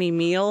prepare any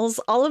meals.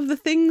 All of the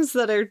things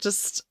that are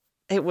just,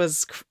 it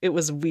was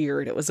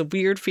weird. It was a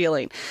weird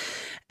feeling.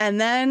 And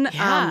then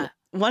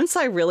once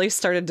I really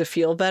started to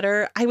feel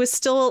better, I was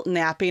still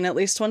napping at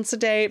least once a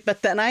day,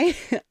 but then I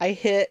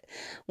hit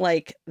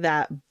like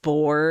that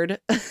bored,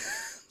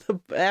 the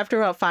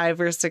after about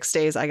 5 or 6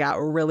 days, I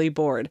got really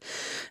bored.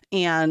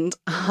 And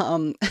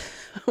when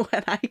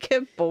I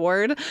get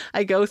bored,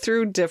 I go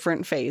through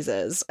different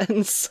phases.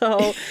 And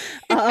so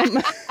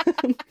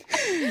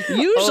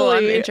usually,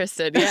 I'm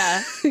interested.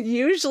 Yeah.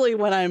 Usually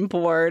when I'm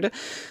bored,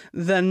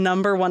 the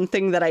number one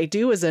thing that I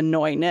do is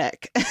annoy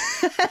Nick.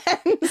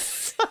 And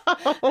so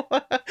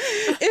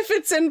if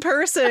it's in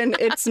person,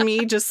 it's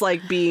me just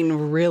like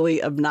being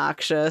really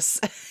obnoxious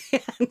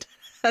and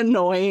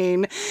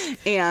annoying.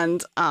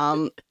 And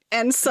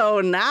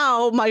so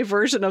now my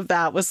version of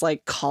that was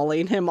like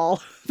calling him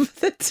all of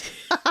the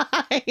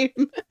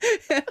time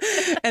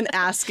and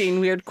asking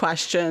weird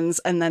questions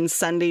and then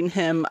sending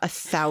him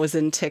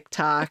 1,000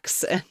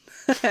 TikToks.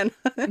 And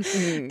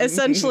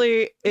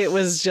essentially it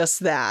was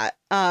just that.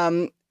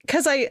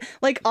 Because I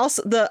like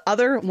also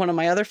one of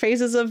my other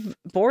phases of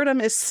boredom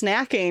is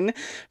snacking,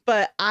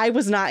 but I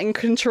was not in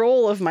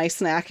control of my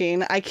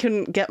snacking. I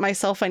couldn't get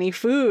myself any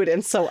food.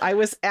 And so I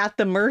was at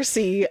the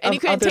mercy of other people. And you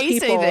couldn't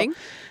taste anything.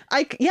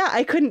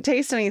 I couldn't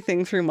taste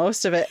anything through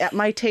most of it.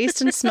 My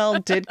taste and smell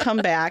did come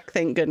back,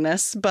 thank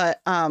goodness.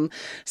 But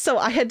so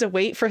I had to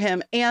wait for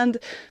him, and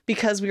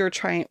because we're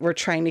trying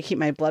to keep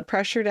my blood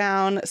pressure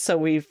down, so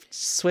we've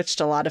switched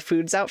a lot of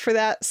foods out for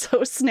that. So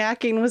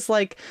snacking was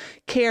like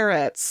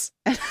carrots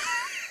and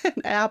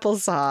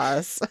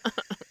applesauce.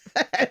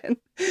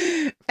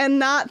 and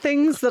not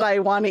things that I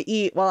want to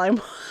eat while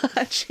I'm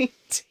watching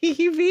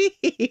TV.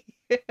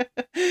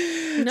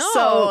 No.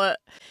 So,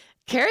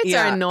 carrots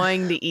are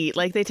annoying to eat.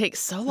 Like, they take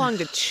so long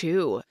to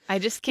chew. I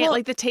just can't.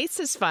 Like, the taste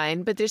is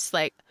fine, but just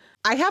like,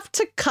 I have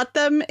to cut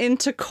them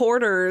into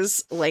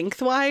quarters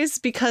lengthwise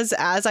because,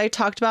 as I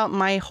talked about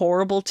my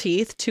horrible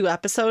teeth 2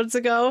 episodes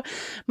ago,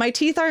 my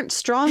teeth aren't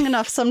strong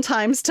enough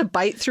sometimes to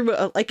bite through.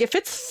 Like, if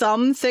it's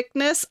thumb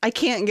thickness, I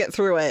can't get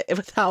through it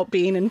without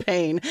being in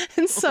pain.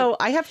 And so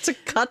I have to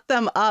cut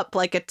them up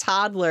like a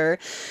toddler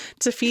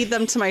to feed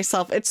them to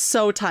myself. It's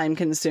so time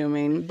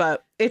consuming,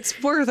 but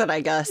it's worth it,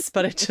 I guess,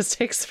 but it just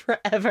takes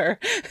forever.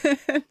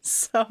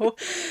 So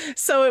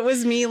it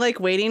was me like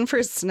waiting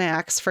for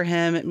snacks for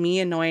him, me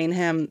annoying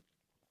him.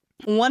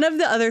 One of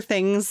the other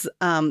things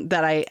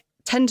that I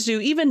tend to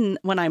do, even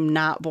when I'm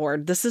not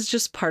bored, this is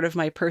just part of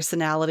my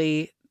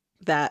personality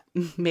that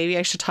maybe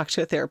I should talk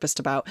to a therapist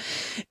about,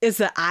 is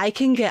that I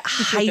can get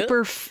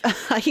hyper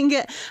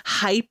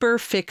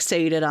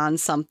fixated on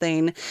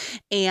something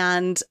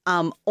and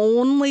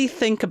only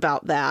think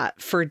about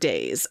that for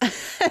days.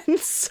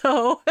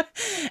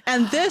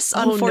 And this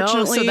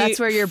unfortunately, so that's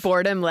where your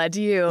boredom led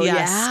you.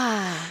 Yes.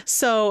 Yeah.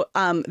 So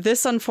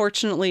this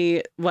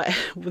unfortunately,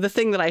 the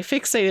thing that I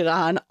fixated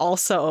on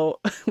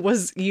also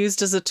was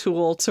used as a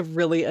tool to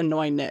really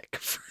annoy Nick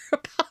for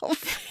about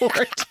 4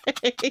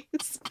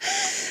 days.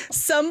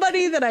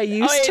 Somebody that I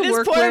used to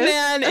work with. This poor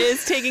man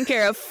is taking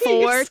care of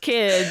 4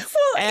 kids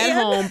at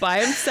home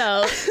by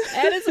himself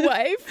and his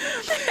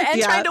wife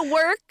and trying to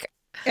work.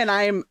 And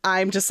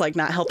I'm just like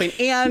not helping.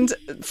 And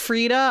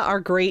Frida, our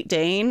Great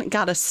Dane,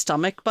 got a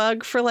stomach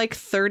bug for like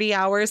 30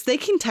 hours. They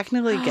can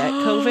technically get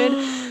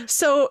COVID.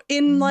 So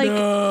in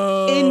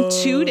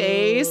 2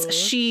 days,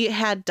 she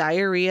had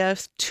diarrhea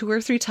 2 or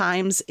 3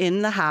 times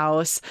in the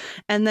house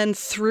and then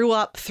threw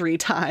up 3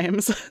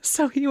 times.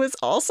 So he was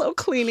also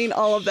cleaning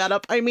all of that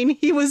up. I mean,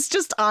 he was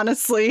just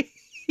honestly...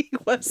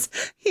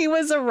 He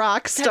was a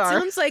rock star.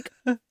 That sounds like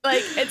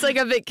it's like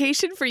a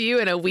vacation for you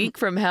and a week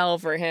from hell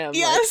for him.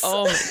 Yes. Like,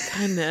 oh my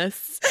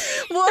goodness.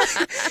 Well,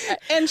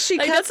 and she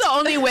like, that's the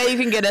only way you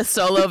can get a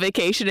solo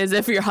vacation is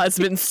if your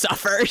husband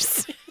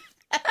suffers.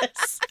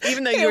 Yes.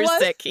 Even though you were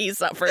sick, he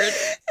suffered.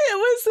 It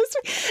was this.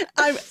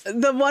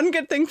 The one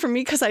good thing for me,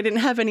 because I didn't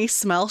have any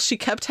smell, she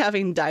kept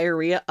having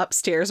diarrhea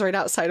upstairs right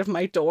outside of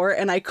my door,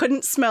 and I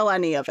couldn't smell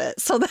any of it.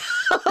 So that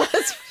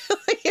was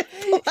really a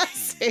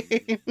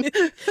blessing.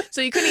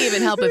 So you couldn't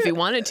even help if you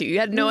wanted to. You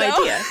had no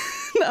idea.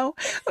 No.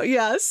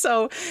 Yeah.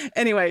 So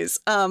anyways,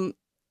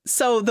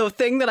 so the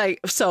thing that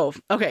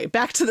okay,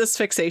 back to this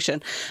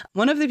fixation.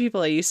 One of the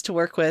people I used to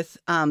work with,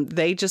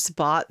 they just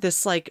bought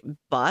this like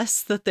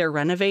bus that they're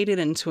renovated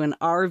into an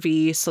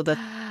RV so that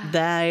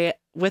they,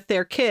 with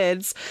their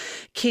kids,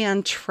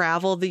 can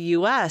travel the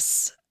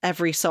US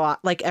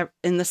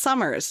in the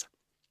summers.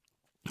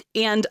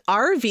 And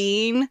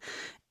RVing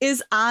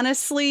is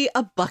honestly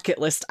a bucket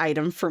list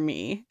item for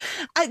me.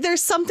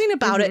 There's something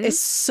about it is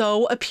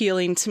so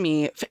appealing to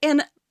me.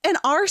 And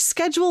our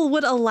schedule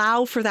would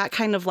allow for that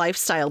kind of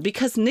lifestyle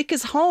because Nick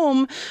is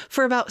home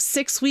for about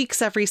 6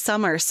 weeks every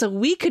summer. So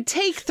we could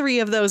take 3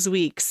 of those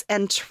weeks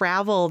and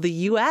travel the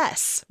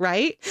US,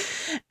 right?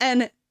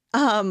 And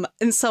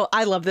so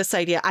I love this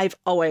idea. I've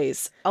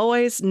always,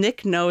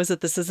 Nick knows that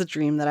this is a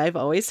dream that I've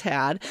always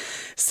had.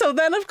 So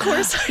then, of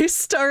course, I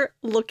start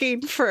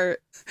looking for,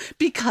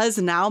 because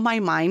now my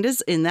mind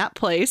is in that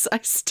place, I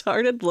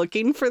started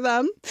looking for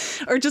them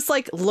or just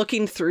like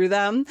looking through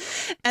them.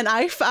 And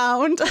I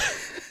found a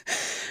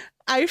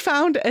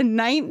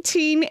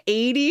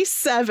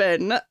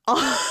 1987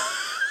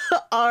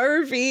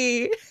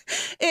 RV.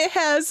 It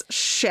has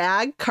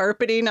shag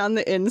carpeting on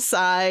the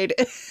inside.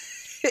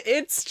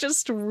 It's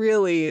just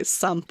really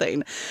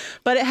something.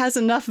 But it has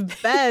enough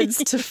beds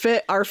to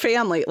fit our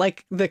family.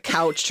 Like the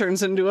couch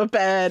turns into a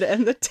bed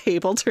and the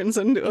table turns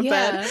into a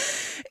bed.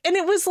 And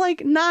it was like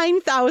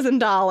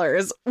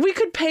 $9,000. We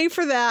could pay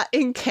for that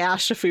in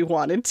cash if we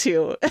wanted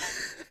to.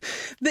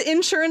 The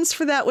insurance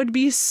for that would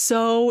be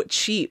so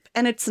cheap,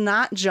 and it's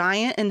not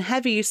giant and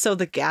heavy, so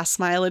the gas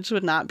mileage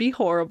would not be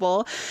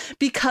horrible.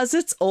 Because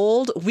it's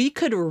old, we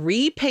could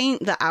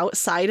repaint the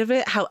outside of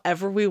it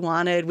however we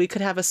wanted. We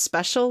could have a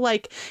special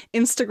like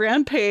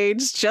Instagram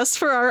page just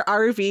for our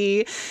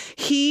RV.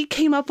 He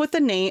came up with the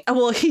name.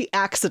 Well, he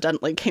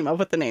accidentally came up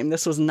with the name.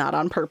 This was not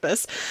on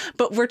purpose,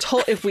 but we're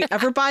told if we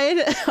ever buy an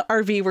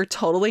RV, we're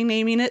totally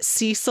naming it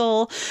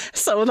Cecil.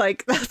 So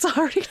like that's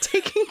already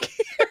taken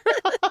care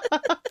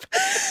of.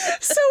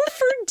 So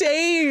for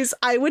days,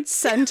 I would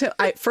send him.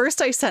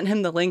 First, I sent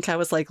him the link. I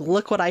was like,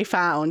 look what I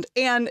found.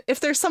 And if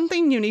there's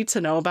something you need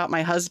to know about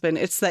my husband,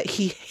 it's that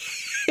he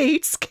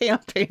hates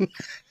camping.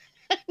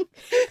 and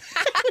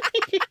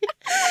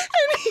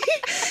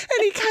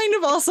he kind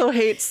of also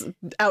hates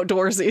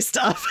outdoorsy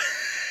stuff.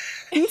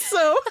 And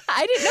so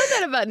I didn't know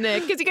that about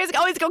Nick, because you guys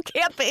always go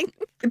camping.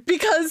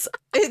 Because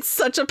it's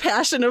such a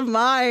passion of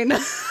mine.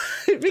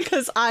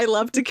 Because I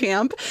love to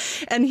camp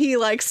and he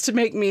likes to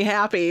make me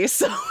happy.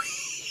 So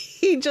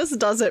he just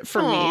does it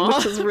for me,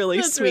 which is really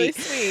that's sweet.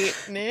 Really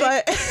sweet, Nick.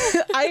 But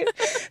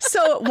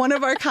so one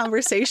of our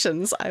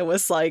conversations, I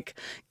was like,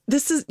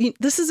 this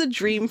is a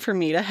dream for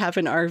me to have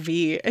an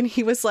RV. And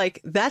he was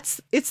like,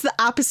 it's the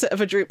opposite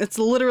of a dream. It's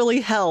literally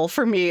hell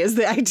for me, is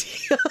the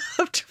idea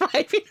of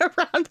driving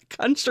around the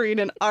country in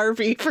an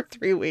RV for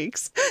 3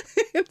 weeks.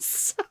 And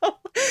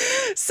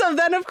so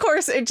then of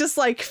course it just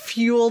like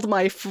fueled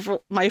my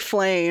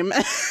flame.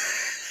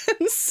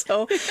 And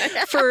so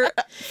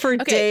for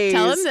days.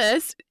 Tell him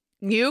this.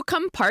 You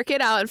come park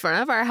it out in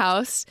front of our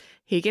house.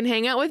 He can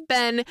hang out with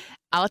Ben.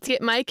 I'll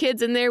get my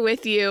kids in there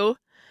with you.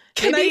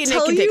 Maybe Nick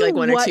can take like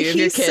one or what two of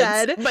your kids,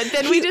 said? but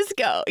then we just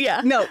go.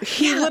 Yeah. No,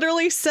 he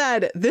literally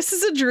said, "This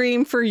is a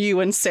dream for you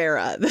and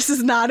Sarah. This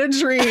is not a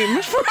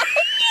dream for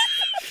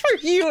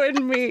you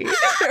and me."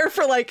 Or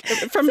for like,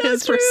 from so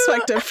his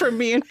perspective, for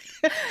me and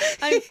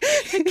I'm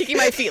kicking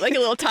my feet like a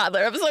little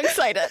toddler. I'm so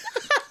excited.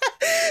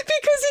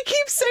 Because he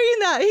keeps saying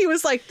that. He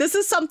was like, this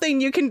is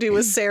something you can do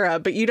with Sarah,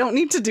 but you don't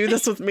need to do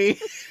this with me.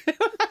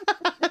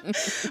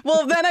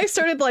 Well, then I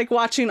started like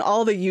watching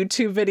all the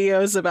YouTube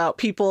videos about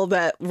people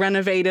that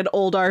renovated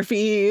old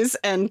RVs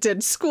and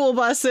did school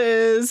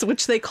buses,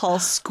 which they call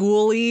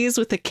schoolies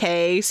with a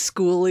K,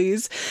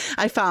 schoolies.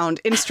 I found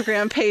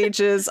Instagram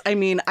pages. I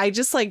mean, I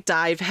just like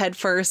dive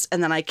headfirst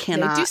and then I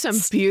cannot They do some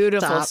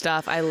beautiful stop.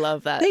 stuff. I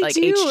love that. They like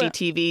do.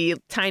 HGTV,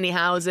 tiny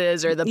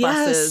houses or the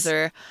buses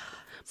or...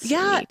 Sweet.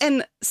 Yeah.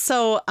 And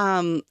so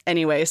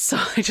anyway, so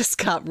I just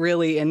got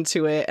really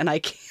into it and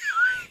I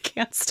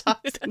can't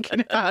stop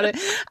thinking about it.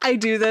 I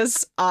do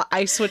this.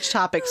 I switch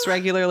topics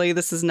regularly.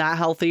 This is not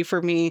healthy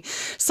for me.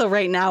 So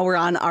right now we're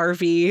on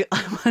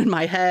RV in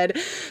my head.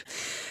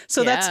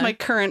 So that's my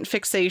current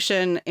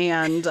fixation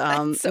and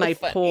so my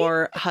funny.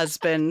 Poor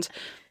husband.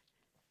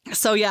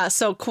 So yeah,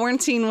 so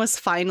quarantine was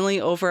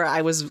finally over.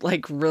 I was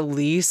like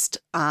released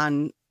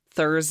on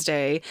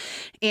Thursday.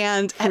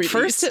 And at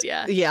first,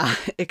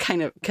 it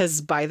kind of, because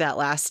by that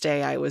last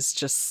day, I was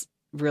just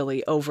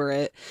really over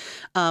it.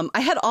 I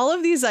had all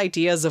of these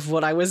ideas of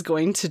what I was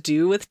going to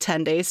do with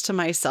 10 days to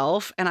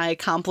myself, and I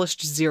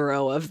accomplished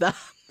 0 of them.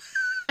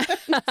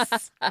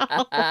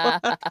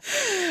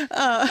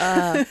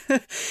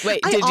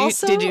 Wait,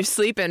 did you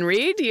sleep and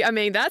read? I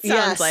mean, that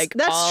sounds like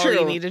that's all true.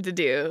 You needed to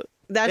do.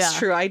 That's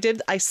true. I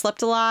did. I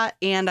slept a lot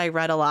and I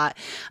read a lot.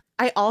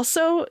 I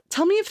also,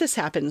 tell me if this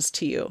happens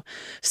to you.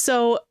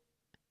 So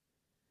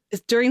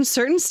during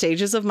certain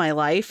stages of my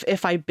life,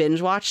 if I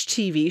binge watch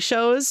TV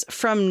shows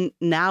from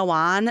now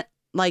on,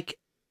 like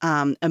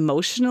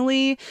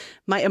emotionally,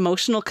 my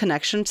emotional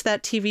connection to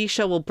that TV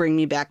show will bring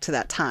me back to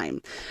that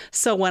time.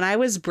 So when I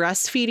was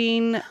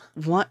breastfeeding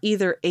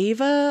either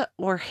Ava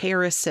or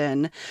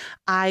Harrison,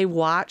 I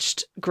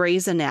watched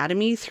Grey's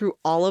Anatomy through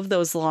all of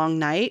those long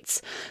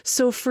nights.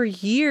 So for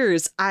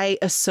years, I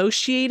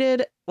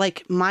associated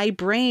like my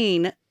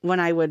brain when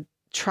I would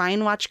try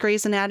and watch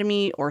Grey's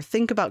Anatomy or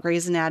think about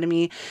Grey's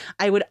Anatomy,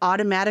 I would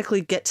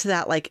automatically get to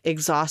that like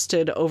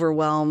exhausted,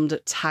 overwhelmed,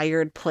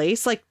 tired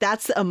place. Like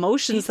that's the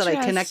emotions that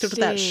I connected with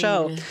that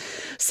show.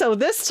 So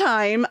this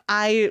time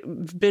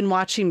I've been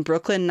watching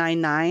Brooklyn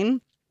Nine-Nine.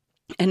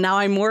 And now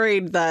I'm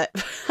worried that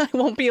I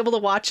won't be able to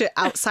watch it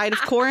outside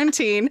of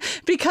quarantine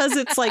because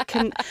it's like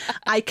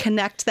I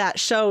connect that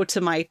show to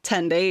my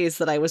 10 days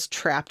that I was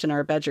trapped in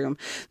our bedroom.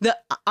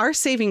 Our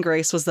saving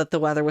grace was that the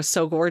weather was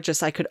so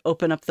gorgeous I could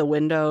open up the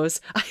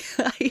windows.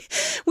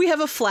 We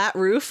have a flat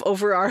roof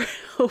over our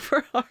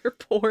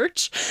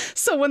porch.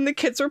 So when the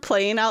kids were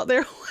playing out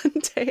there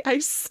one day, I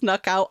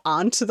snuck out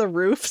onto the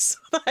roof so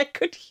that I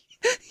could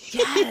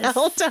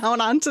yell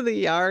down onto the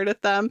yard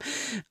at them.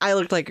 I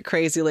looked like a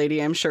crazy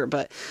lady, I'm sure,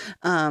 but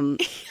I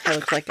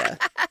looked like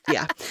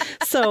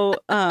So,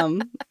 but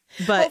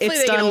hopefully it's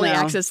they done can only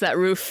now. access that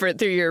roof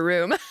through your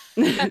room.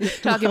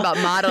 Talking about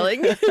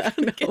modeling.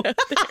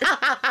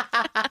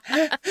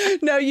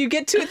 No, you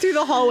get to it through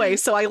the hallway.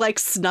 So I like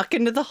snuck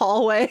into the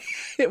hallway.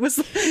 It was,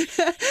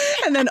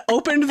 and then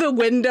opened the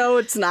window.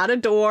 It's not a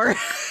door.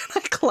 I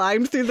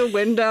climbed through the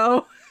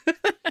window.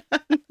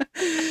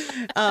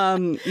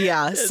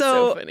 Yeah. That's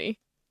so funny.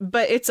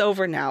 But it's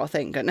over now.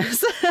 Thank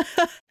goodness.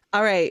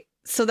 All right.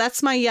 So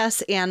that's my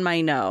yes and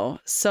my no.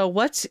 So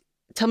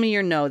tell me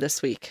your no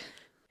this week.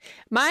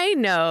 My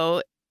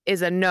no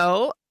is a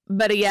no,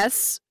 but a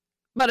yes,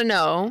 but a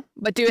no,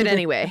 but do it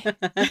anyway.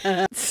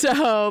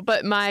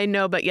 But my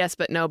no, but yes,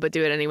 but no, but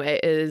do it anyway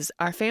is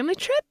our family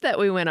trip that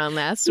we went on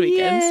last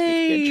weekend.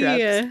 Speaking of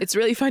trips, it's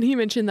really funny you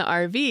mentioned the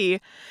RV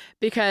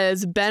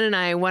because Ben and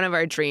I, one of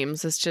our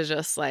dreams is to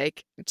just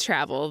like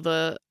travel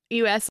the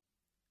U.S.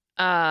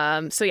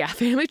 So yeah,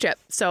 family trip.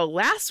 So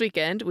last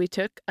weekend we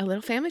took a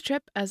little family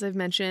trip, as I've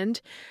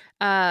mentioned.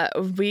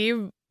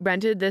 We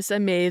rented this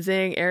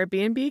amazing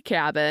Airbnb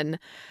cabin.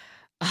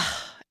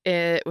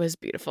 It was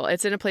beautiful.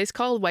 It's in a place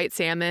called White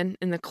Salmon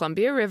in the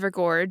Columbia River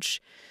Gorge,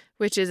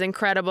 which is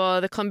incredible.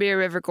 The Columbia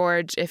River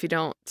Gorge, if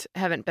you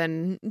haven't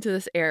been to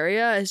this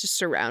area, is just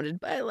surrounded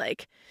by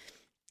like,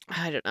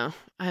 I don't know,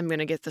 I'm going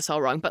to get this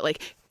all wrong, but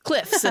like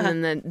cliffs.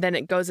 And then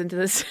it goes into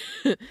this,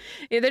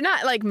 they're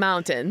not like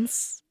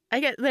mountains.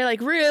 They're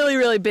like really,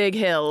 really big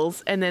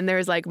hills. And then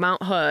there's like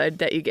Mount Hood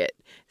that you get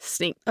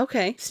sneak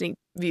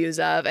views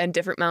of and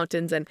different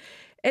mountains. And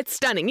it's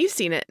stunning. You've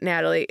seen it,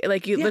 Natalie.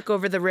 Like you look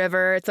over the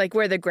river. It's like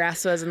where the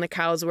grass was and the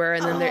cows were.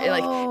 And then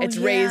it's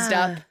raised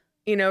up,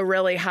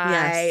 really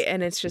high. Yes.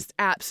 And it's just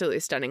absolutely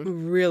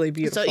stunning. Really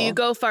beautiful. So you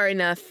go far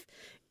enough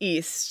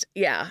east.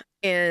 Yeah.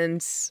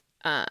 And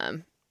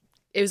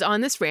it was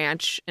on this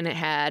ranch and it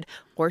had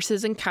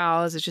horses and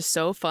cows. It's just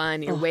so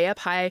fun. You're way up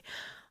high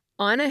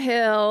on a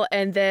hill.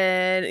 And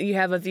then you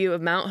have a view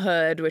of Mount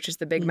Hood, which is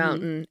the big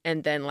mountain.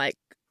 And then like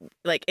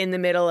in the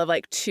middle of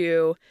like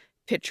two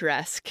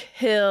picturesque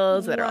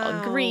hills that are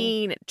all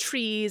green and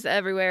trees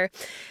everywhere.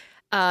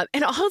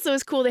 And also it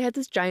was cool. They had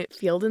this giant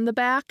field in the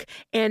back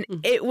and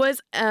it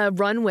was a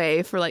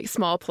runway for like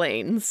small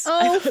planes.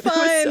 Oh, fun.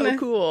 It was so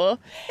cool.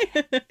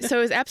 So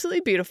it was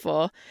absolutely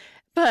beautiful.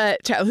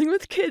 But traveling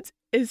with kids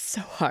is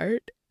so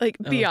hard, like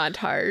beyond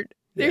hard.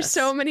 There's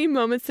so many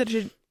moments that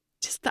are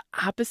just the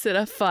opposite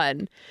of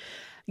fun.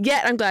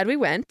 Yet I'm glad we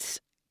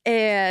went.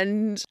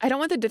 And I don't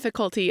want the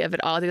difficulty of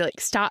it all to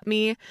like stop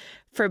me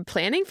from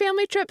planning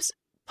family trips,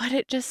 but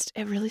it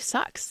really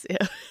sucks.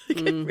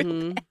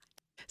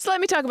 So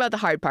let me talk about the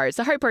hard parts.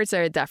 The hard parts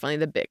are definitely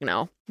the big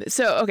no.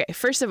 So, okay,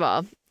 first of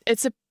all,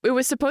 it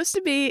was supposed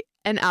to be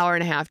an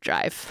 1.5-hour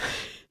drive.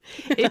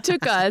 It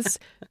took us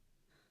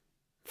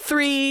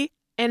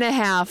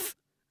 3.5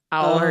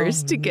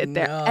 hours to get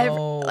there.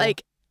 No.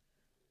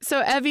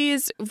 So Evie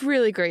is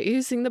really great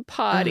using the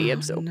potty.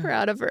 I'm so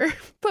proud of her.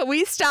 But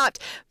we stopped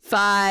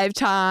 5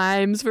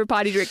 times for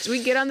potty breaks.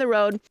 We get on the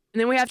road, and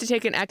then we have to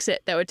take an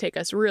exit that would take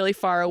us really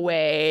far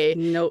away.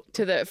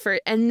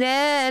 And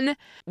then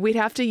we'd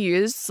have to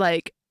use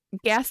like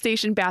gas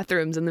station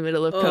bathrooms in the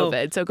middle of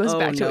COVID. So it goes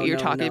back to what you were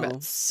talking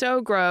about.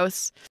 So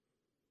gross.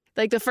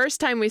 Like the first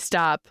time we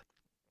stop,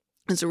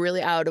 it's a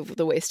really out of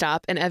the way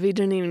stop, and Evie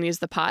didn't even use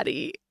the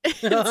potty.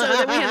 So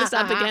then we had to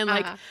stop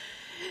again.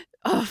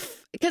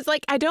 Because,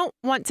 I don't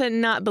want to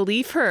not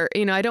believe her.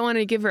 I don't want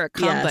to give her a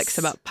complex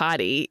about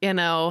potty,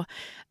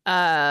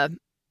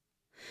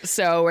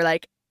 So we're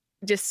like,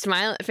 just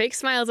fake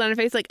smiles on her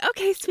face, like,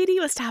 okay, sweetie,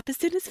 we'll stop as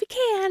soon as we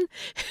can.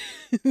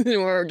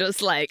 We're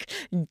just,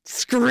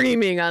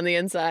 screaming on the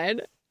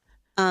inside.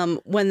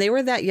 When they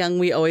were that young,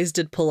 we always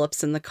did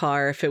pull-ups in the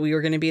car if we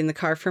were going to be in the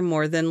car for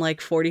more than,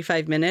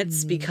 45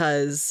 minutes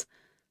because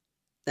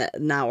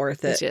not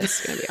worth it.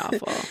 It's just going to be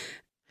awful.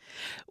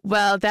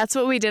 Well, that's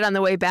what we did on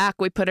the way back.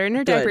 We put her in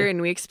her diaper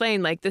and we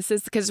explained this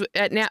is because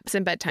at naps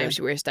and bedtime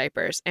she wears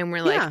diapers. And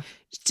we're like,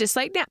 just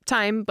like nap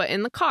time, but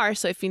in the car.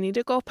 So if you need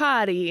to go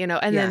potty, and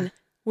then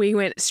we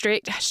went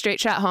straight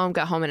shot home,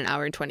 got home in 1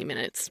 hour and 20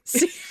 minutes.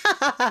 It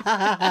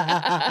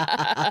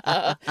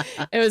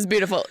was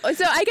beautiful.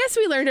 So I guess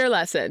we learned our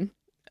lesson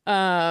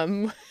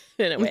in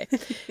a way.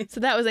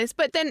 So that was nice.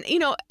 But then,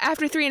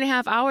 after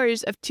 3.5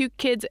 hours of 2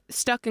 kids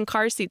stuck in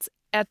car seats,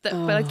 but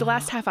the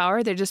last half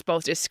hour, they're just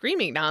both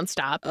screaming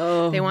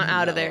nonstop. They want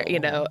out of there,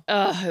 it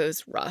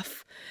was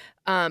rough.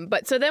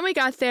 But so then we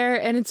got there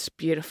and it's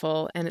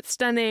beautiful and it's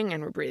stunning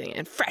and we're breathing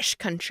in fresh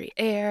country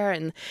air.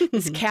 And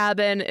this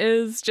cabin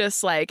is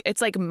just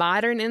it's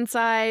modern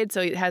inside.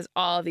 So it has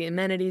all the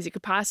amenities you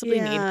could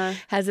possibly need.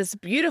 Has this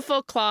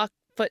beautiful claw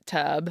foot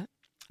tub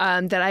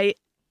that I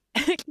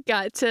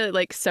got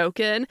to soak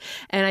in,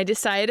 and I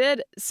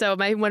decided, so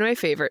one of my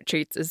favorite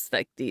treats is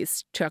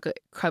these chocolate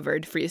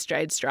covered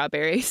freeze-dried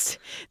strawberries.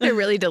 They're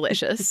really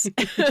delicious.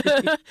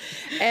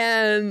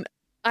 And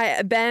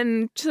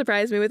Ben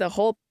surprised me with a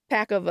whole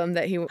pack of them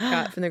that he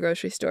got from the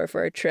grocery store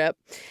for a trip.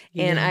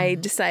 And I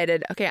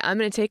decided, okay, I'm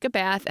going to take a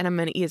bath and I'm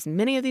going to eat as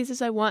many of these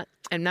as I want.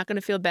 I'm not going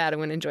to feel bad. I'm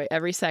going to enjoy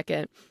every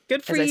second.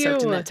 Good for you. As I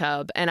soaked in the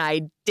tub. And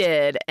I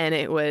did. And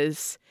it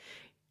was,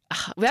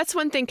 that's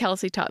one thing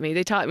Kelsey taught me.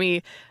 They taught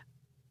me,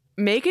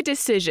 make a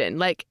decision.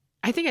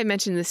 I think I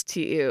mentioned this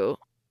to you,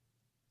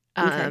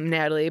 Okay.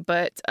 Natalie,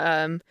 but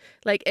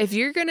like if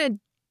you're going to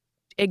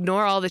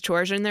ignore all the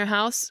chores in their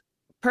house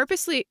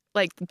purposely,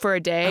 like for a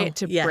day Oh,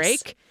 to yes.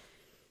 break,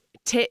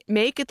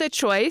 make the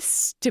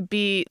choice to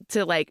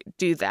like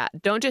do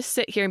that. Don't just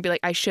sit here and be like,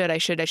 I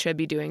should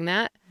be doing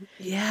that.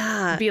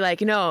 Yeah. Be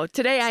like, no,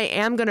 today I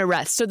am going to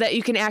rest, so that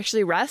you can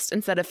actually rest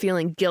instead of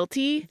feeling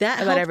guilty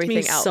That about helped everything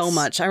me else. so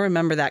much. I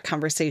remember that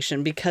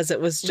conversation because it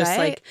was just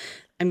Right? like,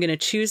 I'm going to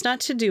choose not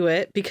to do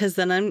it because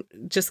then I'm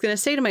just going to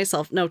say to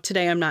myself, no,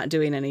 today I'm not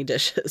doing any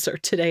dishes, or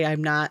today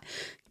I'm not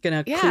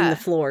going to clean the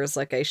floors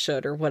like I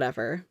should, or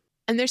whatever.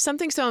 And there's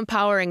something so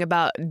empowering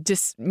about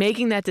just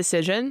making that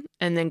decision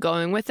and then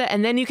going with it.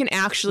 And then you can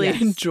actually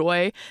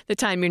enjoy the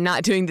time you're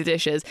not doing the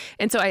dishes.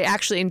 And so I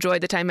actually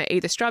enjoyed the time I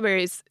ate this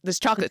chocolate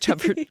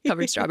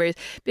covered strawberries,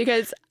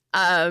 because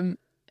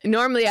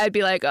normally I'd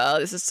be like, oh,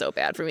 this is so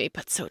bad for me,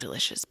 but so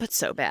delicious, but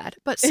so bad,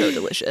 but so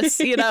delicious,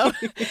 you know?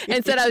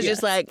 Instead, I was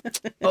just like,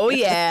 oh,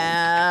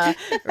 yeah,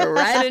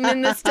 riding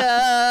in this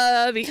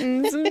tub,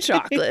 eating some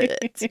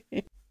chocolate.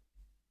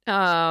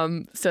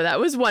 So that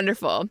was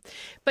wonderful.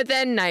 But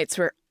then nights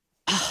were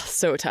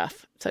so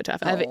tough.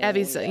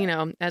 Evie's,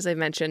 as I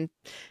mentioned,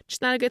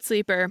 just not a good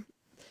sleeper,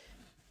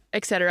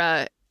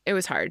 etc. It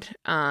was hard.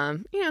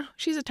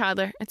 She's a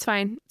toddler. It's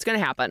fine. It's going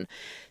to happen.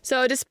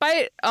 So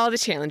despite all the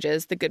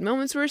challenges, the good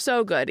moments were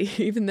so good,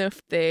 even though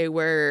they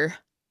were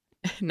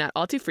not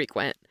all too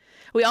frequent.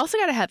 We also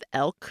got to have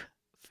elk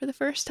for the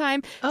first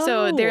time. Oh.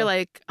 So they're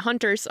like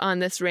hunters on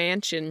this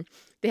ranch, and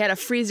they had a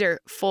freezer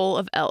full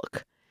of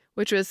elk,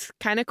 which was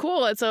kind of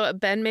cool. And so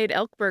Ben made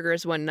elk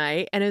burgers one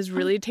night, and it was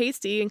really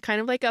tasty and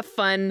kind of like a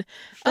fun,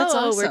 That's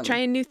awesome. We're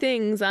trying new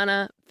things on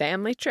a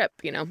family trip,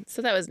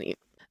 So that was neat.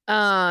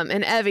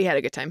 And Evie had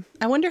a good time.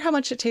 I wonder how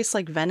much it tastes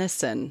like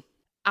venison.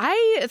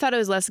 I thought it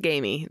was less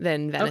gamey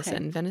than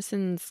venison. Okay.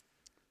 Venison's,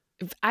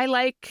 I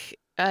like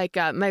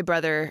my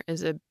brother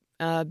in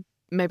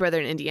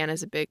Indiana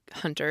is a big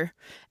hunter,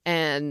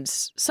 and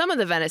some of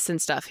the venison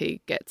stuff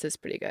he gets is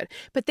pretty good.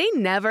 But they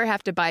never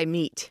have to buy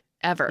meat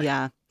ever.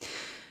 Yeah.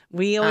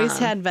 We always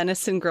had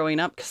venison growing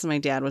up because my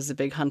dad was a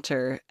big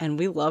hunter, and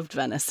we loved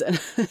venison.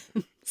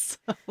 So.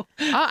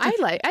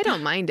 I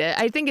don't mind it.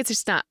 I think it's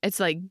just not, it's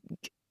like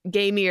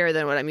gamier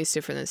than what I'm used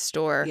to from the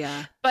store.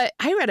 Yeah. But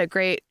I read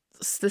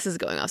this is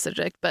going off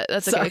subject, but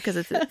that's okay because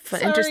it's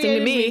Sorry, interesting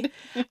to me.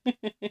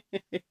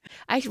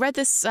 I read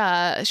this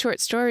short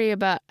story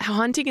about how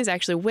hunting is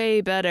actually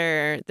way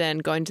better than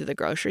going to the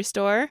grocery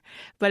store.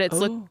 But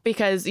it's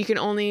because you can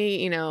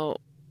only,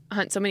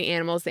 hunt so many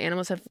animals. The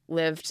animals have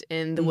lived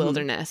in the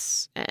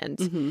wilderness,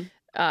 and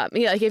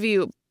like if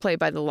you play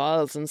by the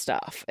laws and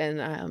stuff.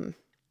 And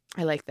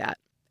I like that.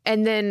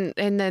 And then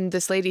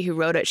this lady who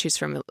wrote it, she's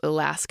from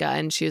Alaska,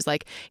 and she was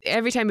like,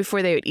 every time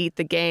before they would eat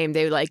the game,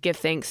 they would like give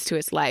thanks to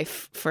its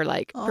life for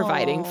like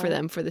providing for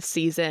them for the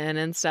season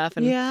and stuff.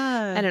 And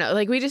I don't know,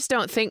 like we just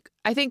don't think.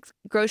 I think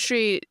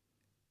grocery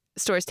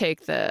stores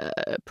take the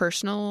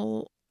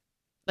personableism,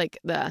 like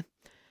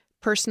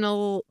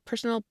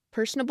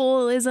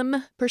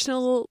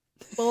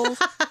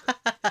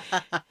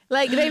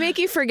they make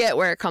you forget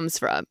where it comes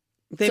from.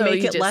 They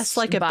make it less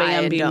like a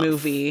Bambi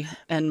movie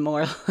and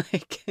more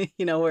like,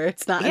 where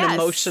it's not an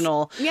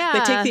emotional. Yeah.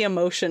 They take the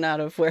emotion out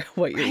of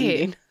what you're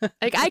eating.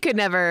 Like I could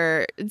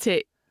never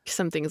take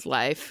something's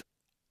life.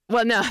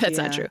 Well, no, that's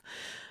not true.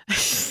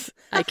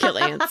 I kill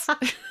ants.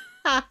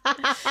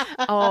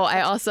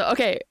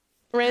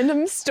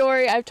 Random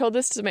story. I've told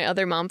this to my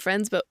other mom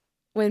friends, but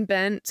when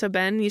Ben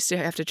used to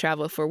have to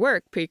travel for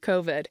work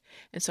pre-COVID,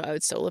 and so I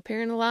would solo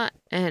parent a lot.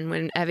 And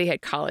when Evie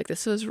had colic,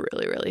 this was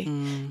really,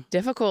 really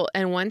difficult.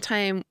 And one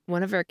time,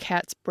 one of our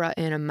cats brought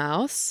in a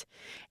mouse,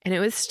 and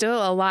it was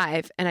still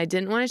alive, and I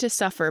didn't want it to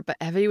suffer, but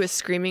Evie was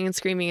screaming and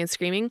screaming and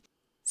screaming.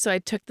 So I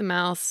took the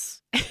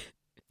mouse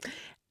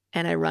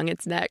and I wrung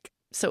its neck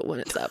so it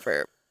wouldn't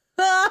suffer.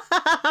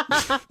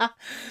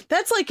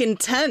 That's like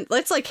intent.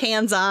 That's like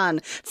hands-on.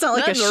 It's not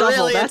like a shovel.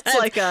 Really That's intense.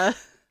 like a...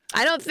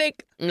 I don't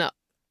think... No.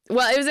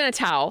 Well, it was in a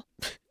towel.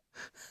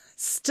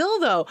 Still,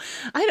 though,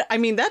 I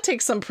mean, that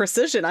takes some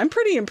precision. I'm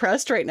pretty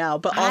impressed right now,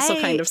 but also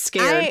kind of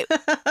scared.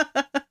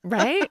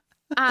 Right?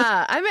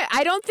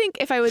 I don't think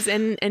if I was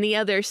in any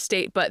other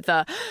state, but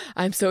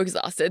I'm so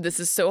exhausted. This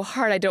is so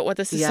hard. I don't want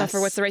this to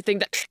suffer. What's the right thing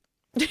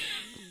to...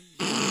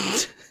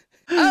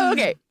 Oh,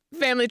 okay.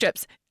 Family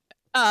trips.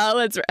 I'll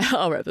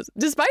wrap this.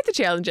 Despite the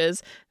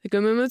challenges, the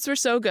good moments were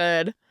so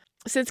good.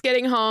 Since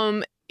getting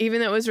home,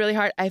 even though it was really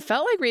hard, I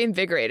felt like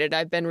reinvigorated.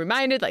 I've been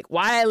reminded like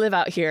why I live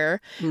out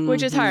here,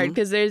 which is hard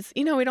because there's,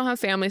 we don't have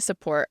family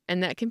support,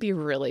 and that can be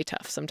really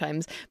tough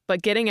sometimes.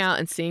 But getting out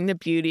and seeing the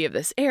beauty of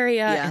this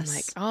area and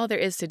like all there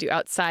is to do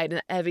outside,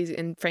 and Evie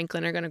and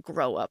Franklin are going to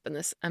grow up in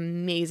this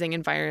amazing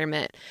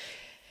environment.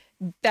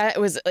 That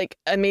was like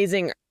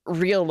amazing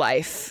real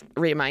life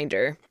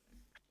reminder.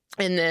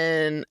 And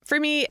then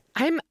for me,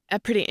 I'm a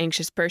pretty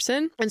anxious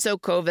person. And so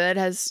COVID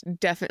has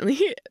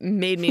definitely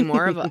made me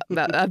more of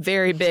a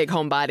very big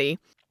homebody.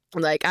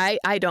 Like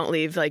I don't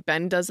leave. Like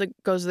Ben goes to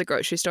the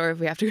grocery store if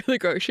we have to go to the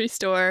grocery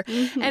store.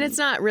 And it's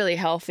not really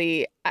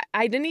healthy.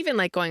 I didn't even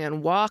like going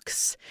on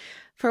walks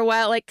for a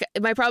while. Like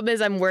my problem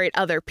is I'm worried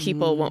other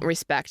people won't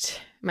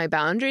respect my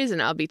boundaries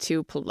and I'll be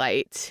too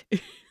polite.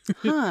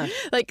 Huh.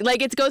 Like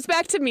it goes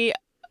back to me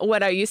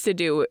what I used to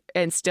do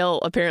and still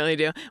apparently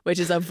do, which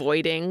is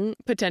avoiding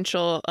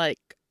potential like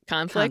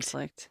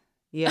conflict.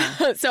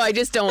 Yeah. So I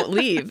just don't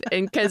leave,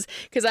 and because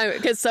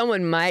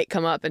someone might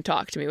come up and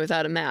talk to me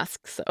without a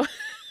mask. So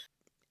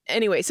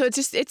anyway, so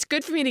it's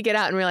good for me to get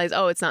out and realize,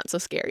 oh, it's not so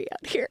scary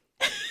out here.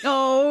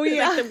 Oh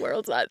yeah. Like the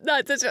world's not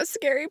such a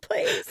scary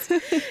place.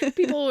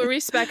 People will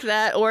respect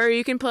that, or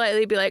you can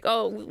politely be like,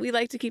 oh, we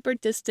like to keep our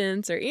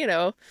distance, or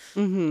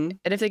And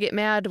if they get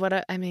mad,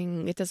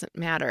 it doesn't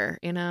matter,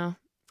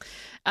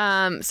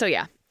 So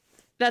yeah,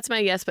 that's my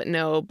yes, but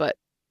no, but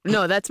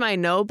no, that's my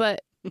no,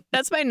 but.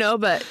 That's my no,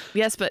 but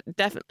yes, but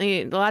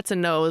definitely lots of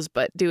no's,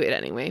 but do it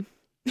anyway.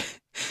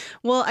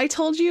 Well, I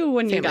told you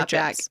when you got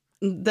back trips.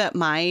 that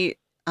I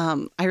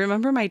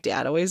remember my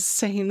dad always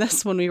saying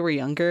this when we were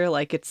younger,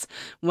 like it's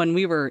when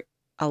we were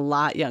a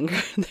lot younger.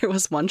 There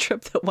was one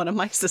trip that one of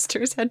my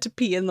sisters had to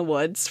pee in the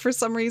woods for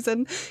some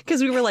reason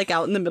because we were like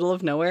out in the middle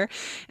of nowhere.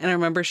 And I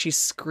remember she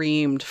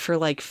screamed for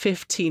like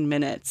 15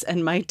 minutes.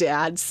 And my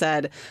dad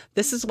said,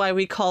 "This is why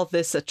we call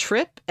this a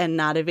trip and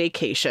not a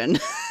vacation."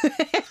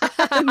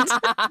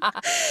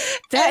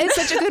 That is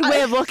such a good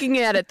way of looking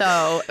at it,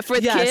 though. For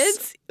Yes.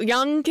 kids,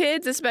 young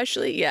kids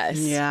especially, yes.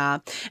 Yeah.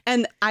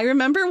 And I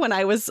remember when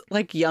I was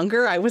like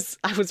younger, I was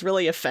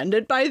really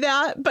offended by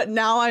that. But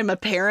now I'm a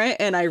parent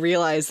and I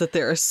realize that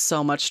there is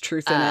so much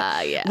truth in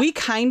it. Yeah. We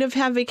kind of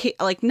have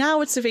like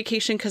now it's a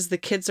vacation because the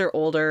kids are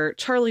older.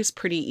 Charlie's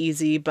pretty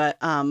easy, but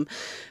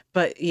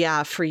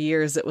yeah, for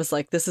years it was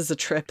like, this is a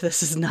trip.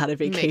 This is not a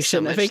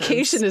vacation. A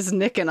vacation is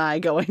Nick and I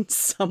going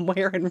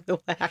somewhere and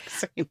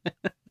relaxing.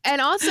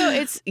 And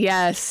also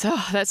yes.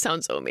 Oh, that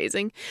sounds so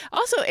amazing.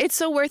 Also, it's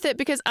so worth it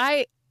because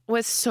I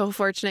was so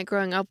fortunate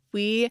growing up.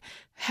 We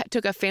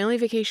took a family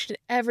vacation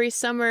every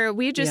summer.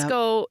 We just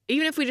go,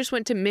 even if we just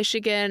went to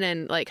Michigan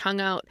and like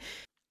hung out.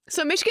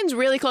 So Michigan's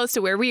really close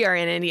to where we are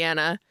in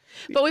Indiana.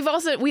 But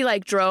we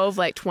like drove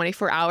like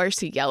 24 hours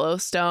to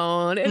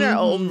Yellowstone in our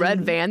old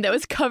red van that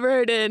was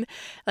covered in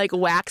like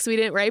wax we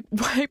didn't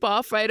wipe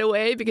off right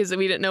away because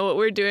we didn't know what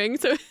we were doing.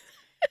 So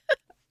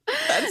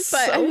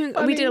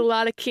we did a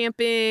lot of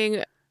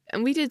camping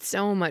and we did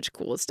so much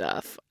cool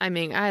stuff. I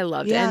mean, I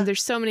loved it. And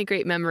there's so many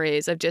great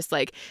memories of just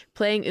like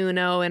playing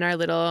Uno in our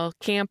little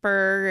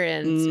camper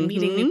and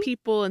meeting new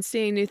people and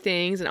seeing new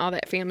things and all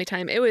that family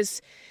time. It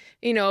was,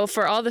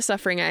 for all the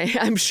suffering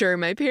I'm sure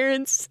my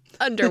parents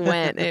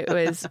underwent, it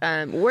was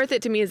worth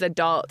it to me as an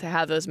adult to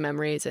have those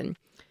memories and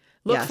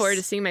look forward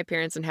to seeing my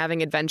parents and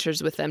having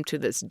adventures with them to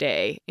this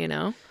day,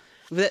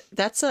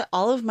 That's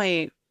all of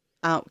my,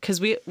 because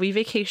we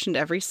vacationed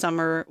every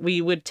summer. We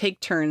would take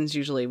turns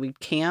usually. We'd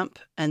camp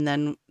and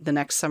then the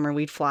next summer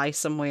we'd fly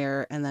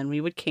somewhere and then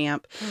we would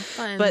camp. Oh,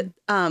 fun.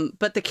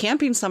 But the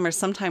camping summer,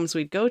 sometimes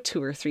we'd go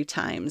 2 or 3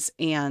 times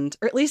or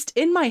at least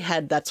in my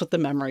head, that's what the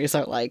memories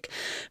are like.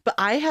 But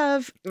I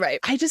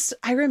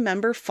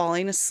remember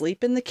falling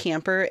asleep in the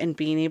camper and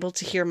being able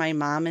to hear my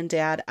mom and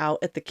dad out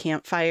at the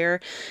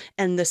campfire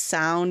and the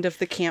sound of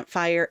the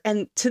campfire.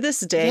 And to this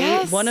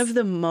day, one of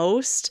the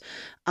most,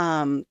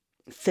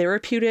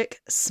 therapeutic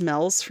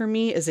smells for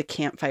me is a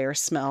campfire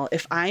smell.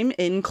 If I'm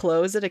in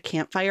clothes at a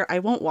campfire, I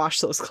won't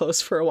wash those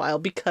clothes for a while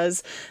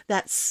because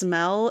that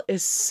smell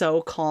is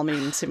so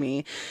calming to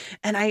me.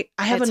 And I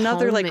have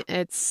another home. like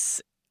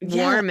It's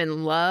warm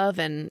and love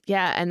and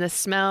and the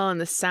smell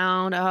and the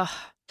sound. Oh,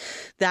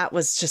 that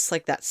was just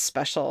like that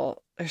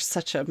special. There's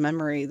such a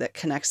memory that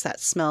connects that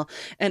smell.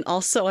 And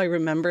also I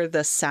remember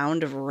the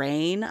sound of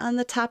rain on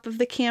the top of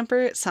the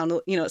camper. It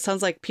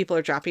sounds like people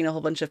are dropping a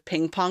whole bunch of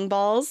ping pong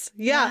balls.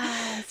 Yeah.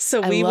 Yes.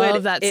 So I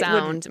love that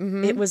sound.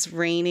 It was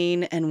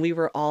raining and we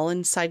were all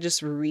inside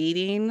just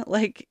reading,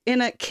 like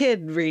in a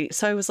kid read.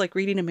 So I was like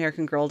reading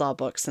American Girl doll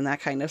books and that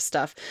kind of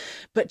stuff.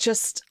 But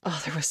just,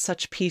 there was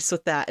such peace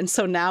with that. And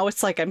so now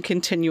it's like I'm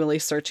continually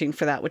searching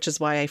for that, which is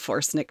why I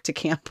force Nick to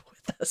camp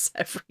us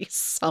every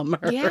summer.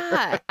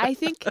 Yeah, I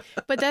think,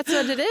 but that's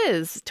what it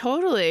is.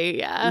 Totally.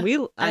 Yeah.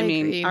 I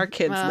mean, our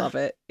kids love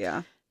it.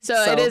 Yeah.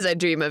 So it is a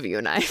dream of you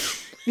and I.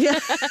 Yeah.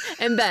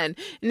 And then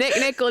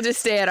Nick will just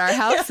stay at our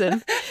house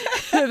and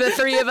the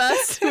 3 of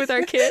us with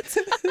our kids.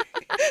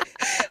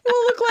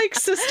 We'll look like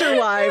sister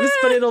wives,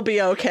 but it'll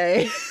be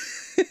okay.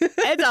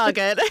 It's all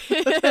good.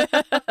 Ben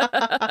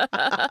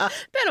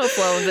will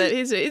flow with it.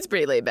 He's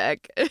pretty laid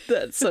back.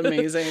 That's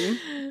amazing.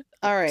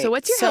 All right. So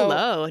what's your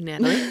hello,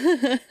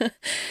 Natalie?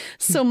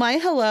 So my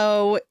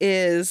hello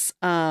is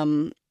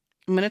I'm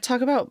going to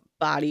talk about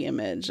body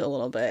image a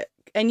little bit.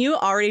 And you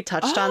already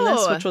touched on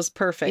this, which was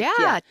perfect.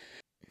 Yeah.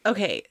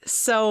 Okay.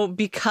 So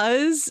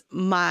because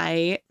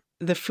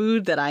the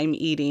food that I'm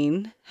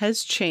eating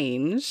has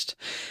changed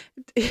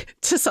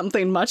to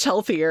something much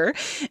healthier.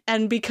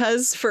 And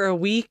because for a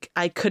week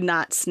I could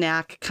not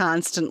snack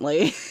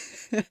constantly,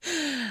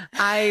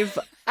 I've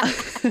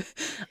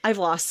I've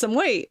lost some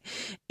weight.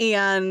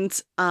 And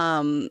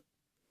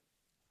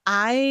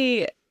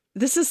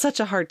this is such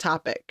a hard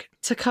topic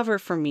to cover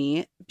for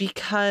me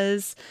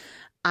because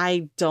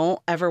I don't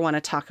ever want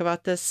to talk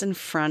about this in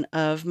front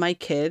of my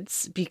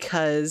kids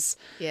because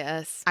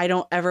Yes. I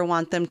don't ever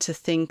want them to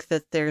think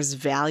that there's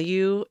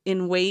value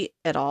in weight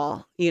at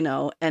all,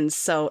 And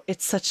so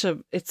it's such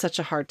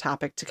a hard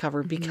topic to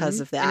cover because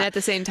of that. And at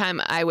the same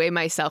time, I weigh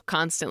myself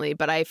constantly,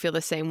 but I feel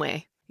the same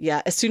way.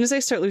 Yeah, as soon as I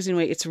start losing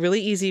weight, it's really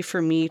easy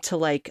for me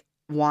to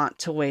want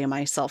to weigh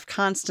myself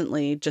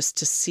constantly just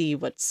to see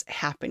what's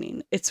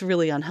happening. It's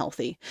really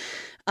unhealthy.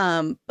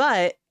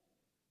 But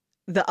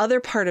the other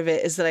part of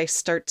it is that I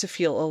start to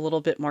feel a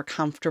little bit more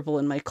comfortable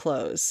in my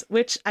clothes,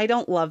 which I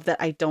don't love that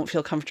I don't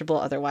feel comfortable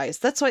otherwise.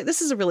 That's why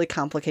this is a really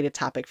complicated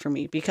topic for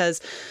me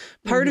because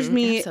part of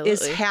me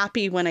is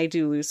happy when I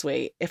do lose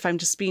weight. If I'm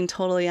just being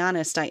totally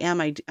honest, I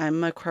am. I am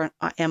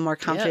more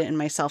confident in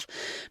myself.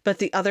 But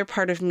the other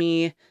part of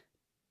me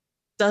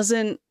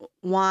doesn't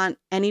want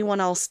anyone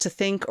else to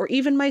think, or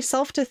even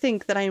myself to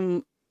think, that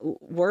I'm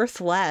worth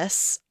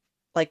less,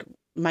 like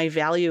my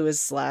value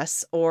is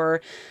less,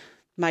 or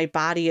my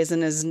body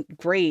isn't as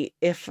great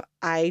if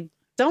I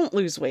don't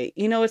lose weight.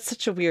 It's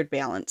such a weird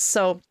balance.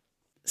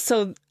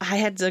 So I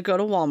had to go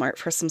to Walmart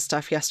for some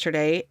stuff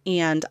yesterday,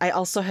 and I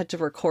also had to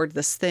record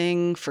this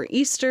thing for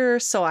Easter.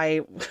 So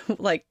I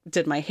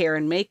did my hair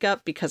and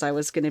makeup because I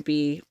was going to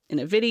be in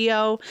a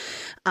video.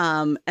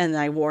 And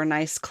I wore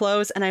nice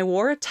clothes, and I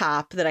wore a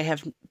top that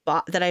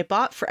I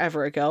bought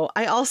forever ago.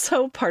 I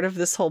also, part of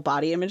this whole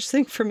body image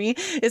thing for me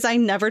is I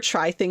never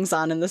try things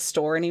on in the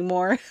store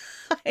anymore.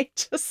 I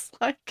just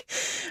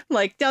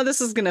no,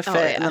 this is going to fit.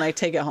 Yeah. And then I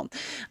take it home.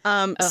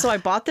 So I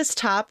bought this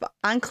top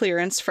on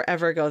clearance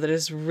forever ago that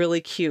is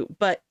really cute,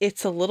 but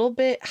it's a little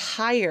bit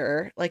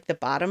higher, like the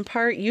bottom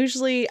part.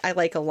 Usually I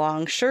like a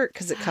long shirt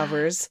because it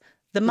covers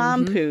the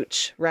mom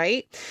pooch,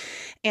 right?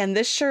 And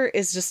this shirt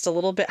is just a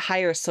little bit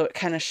higher, so it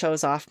kind of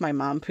shows off my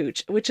mom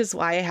pooch, which is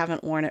why I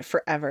haven't worn it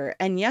forever.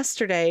 And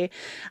yesterday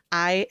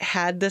I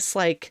had this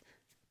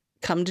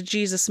come to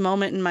Jesus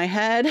moment in my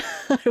head.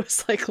 I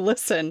was like,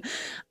 listen,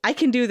 I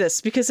can do this,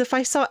 because if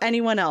I saw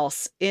anyone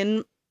else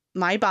in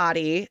my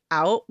body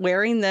out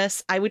wearing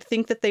this, I would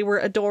think that they were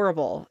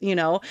adorable,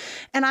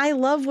 and I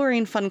love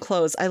wearing fun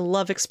clothes. I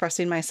love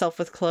expressing myself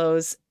with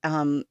clothes.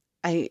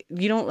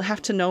 You don't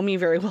have to know me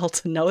very well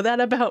to know that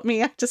about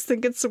me. I just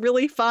think it's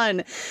really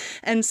fun.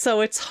 And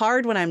so it's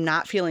hard when I'm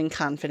not feeling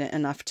confident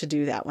enough to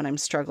do that, when I'm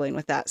struggling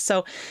with that.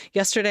 So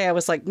yesterday I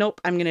was like, nope,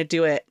 I'm going to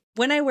do it.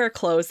 When I wear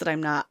clothes that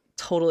I'm not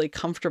totally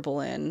comfortable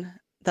in,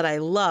 that I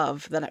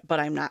love, but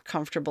I'm not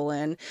comfortable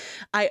in,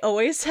 I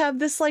always have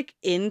this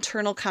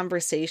internal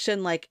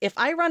conversation. If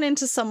I run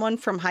into someone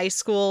from high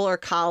school or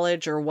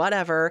college or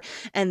whatever,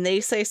 and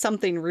they say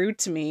something rude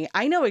to me,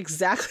 I know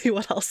exactly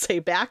what I'll say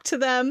back to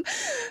them.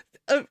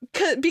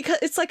 Because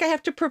it's I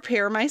have to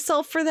prepare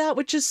myself for that,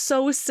 which is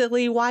so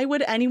silly. Why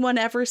would anyone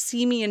ever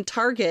see me in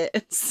Target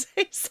and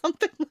say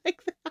something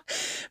like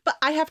that? But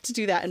I have to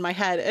do that in my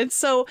head. And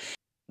so,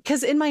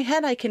 because in my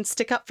head, I can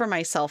stick up for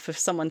myself. If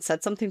someone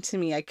said something to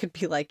me, I could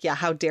be like, yeah,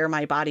 how dare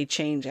my body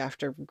change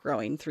after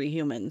growing 3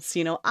 humans?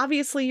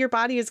 Obviously your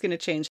body is going to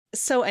change.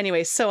 So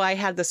anyway, I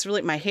had this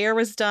my hair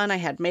was done. I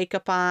had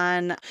makeup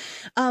on.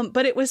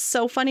 But it was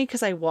so funny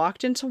because I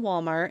walked into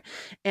Walmart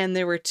and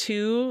there were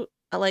 2,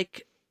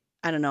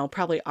 I don't know,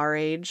 probably our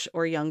age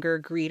or younger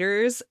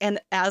greeters. And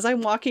as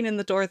I'm walking in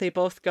the door, they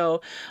both go,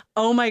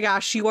 "Oh my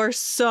gosh, you are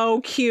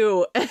so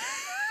cute."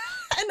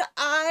 And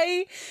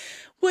I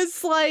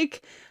was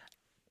like,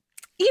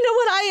 you know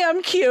what? I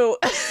am cute.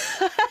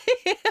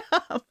 I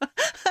am.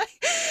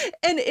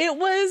 And it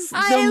was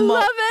I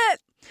love it.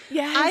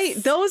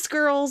 Yes. Those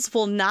girls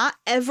will not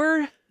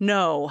ever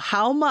know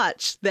how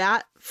much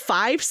that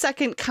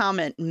 5-second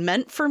comment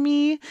meant for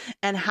me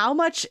and how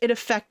much it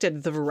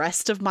affected the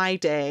rest of my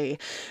day,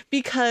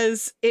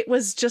 because it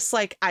was just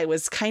I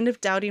was kind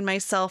of doubting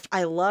myself.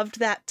 I loved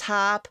that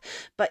top,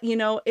 but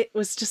it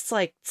was just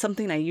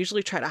something I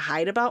usually try to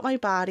hide about my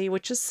body,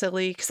 which is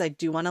silly because I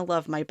do want to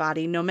love my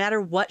body no matter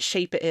what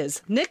shape it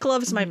is. Nick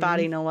loves my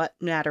body no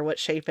matter what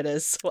shape it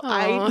is. So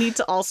I need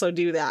to also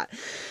do that.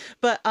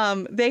 But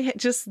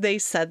they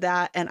said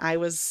that, and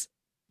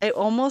it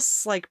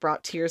almost like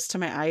brought tears to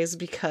my eyes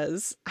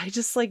because I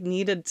just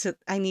needed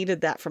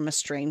that from a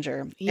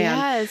stranger.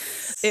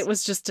 Yes. And it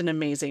was just an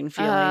amazing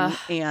feeling.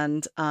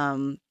 And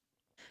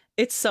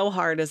it's so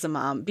hard as a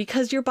mom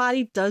because your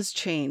body does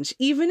change.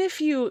 Even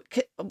if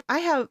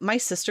my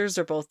sisters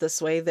are both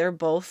this way. They're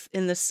both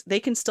they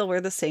can still wear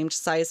the same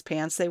size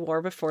pants they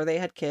wore before they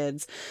had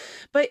kids.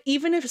 But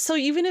even if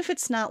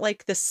it's not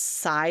the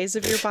size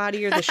of your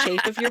body or the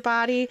shape of your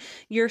body,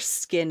 your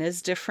skin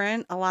is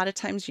different. A lot of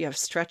times you have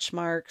stretch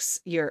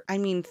marks.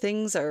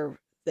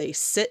 They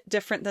sit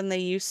different than they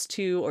used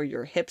to, or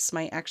your hips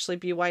might actually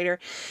be wider.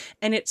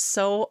 And it's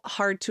so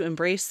hard to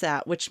embrace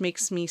that, which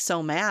makes me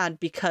so mad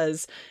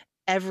because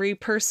every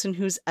person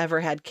who's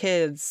ever had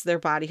kids, their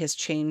body has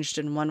changed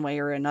in one way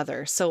or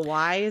another. So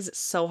why is it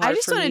so hard I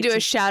just for want me to do a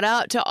shout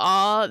out to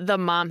all the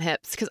mom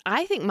hips because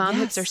I think mom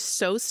hips are Yes.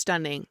 so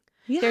stunning.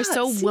 Yeah, They're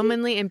so see?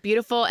 womanly and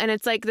beautiful. And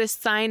it's like this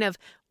sign of,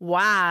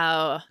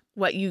 wow,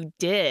 what you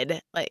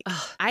did. Like,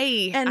 Ugh.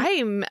 And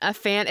I'm a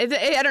fan. I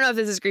don't know if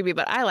this is creepy,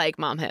 but I like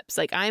mom hips.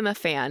 Like, I'm a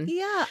fan.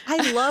 yeah,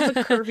 I love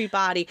a curvy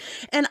body.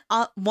 And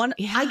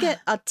I get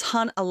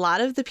a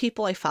lot of the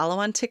people I follow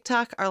on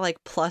TikTok are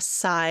like plus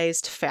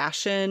sized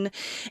fashion.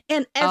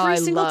 And every I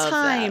single love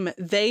time that.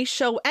 they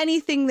show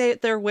anything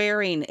that they're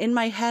wearing, in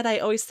my head, I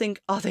always think,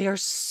 oh, they are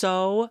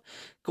so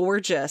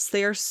gorgeous.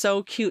 They are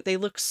so cute. They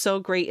look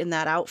so great in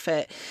that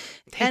outfit.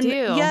 They do.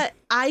 Yet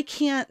I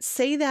can't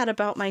say that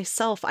about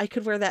myself. I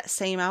could wear that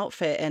same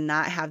outfit and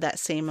not have that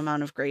same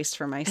amount of grace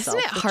for myself. Isn't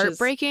it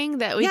heartbreaking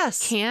that we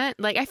can't?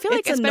 Like, I feel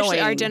like It's especially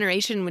our annoying.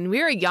 generation, when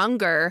we were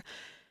younger,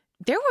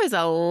 there was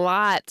a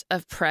lot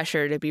of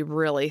pressure to be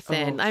really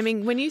thin. Oh. I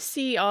mean, when you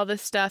see all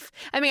this stuff,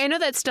 I mean, I know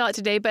that's still out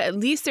today, but at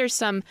least there's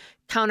some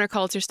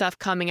counterculture stuff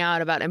coming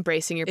out about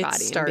embracing your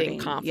body and being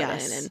confident.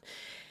 Yes. And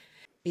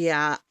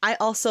Yeah. I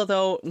also,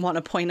 though, want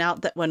to point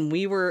out that when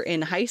we were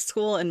in high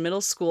school and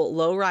middle school,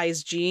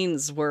 low-rise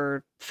jeans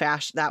were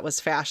fashion. That was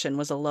fashion,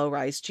 was a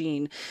low-rise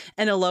jean.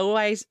 And a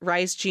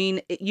low-rise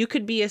jean, you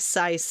could be a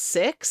size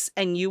 6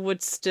 and you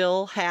would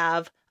still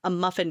have a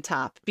muffin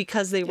top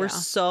because they were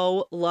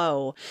so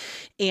low.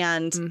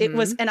 And it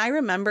was, and I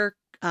remember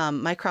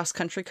my cross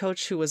country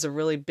coach, who was a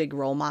really big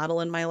role model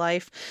in my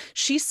life,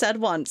 she said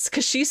once,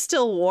 because she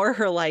still wore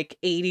her like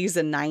 80s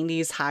and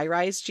 90s high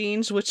rise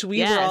jeans, which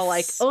we were all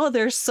like, oh,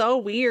 they're so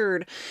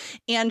weird.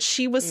 And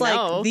she was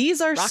like,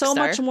 these are so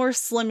much more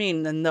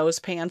slimming than those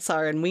pants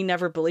are. And we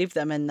never believed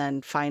them. And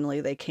then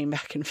finally they came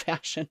back in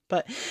fashion.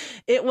 But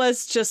it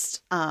was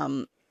just,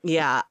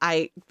 yeah,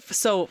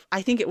 so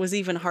I think it was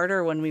even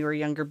harder when we were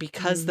younger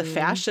because the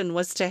fashion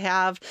was to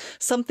have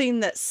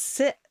something that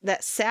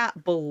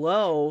sat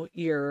below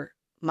your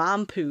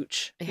mom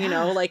pooch, you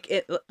know, like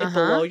it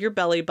below your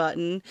belly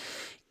button.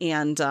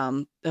 And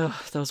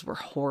those were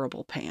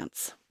horrible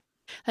pants.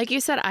 like you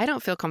said, I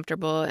don't feel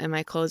comfortable in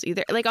my clothes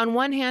either. Like on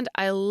one hand,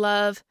 I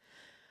love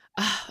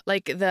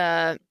like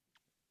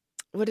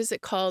what is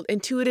it called?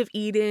 Intuitive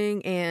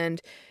eating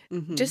and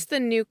just the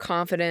new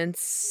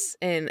confidence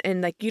and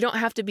like you don't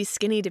have to be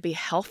skinny to be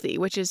healthy,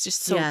 which is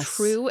just so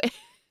true.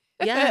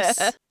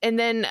 Yes. And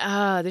then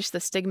there's the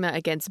stigma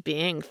against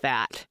being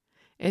fat.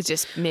 It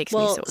just makes me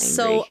so angry.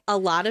 So a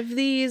lot of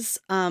these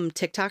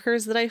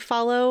TikTokers that I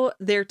follow,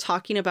 they're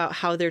talking about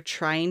how they're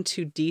trying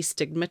to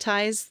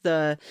destigmatize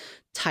the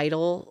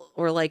title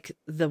or like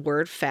the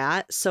word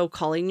fat. So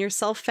calling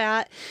yourself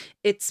fat,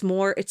 it's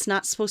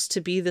not supposed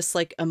to be this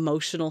like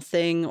emotional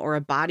thing or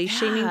a body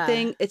shaming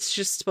thing. It's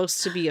just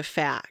supposed to be a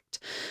fact.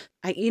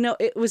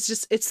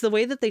 It's the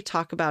way that they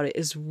talk about it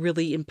is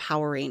really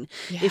empowering.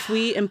 Yeah. If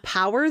we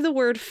empower the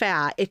word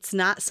fat, it's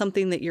not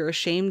something that you're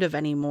ashamed of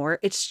anymore.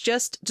 It's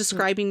just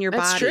describing your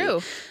body. That's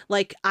true.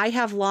 Like, I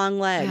have long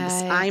legs.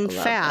 I'm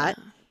fat,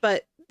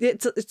 but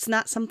it's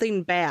not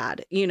something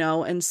bad, you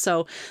know? And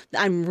so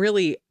I'm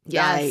really,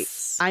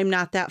 I'm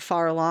not that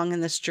far along in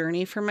this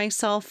journey for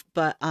myself,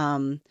 but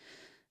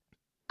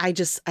I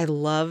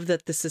love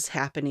that this is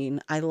happening.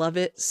 I love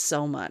it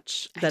so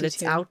much that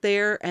it's out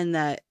there and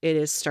that it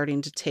is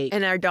starting to take.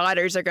 And our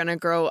daughters are going to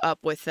grow up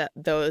with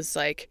those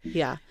those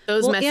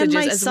well, messages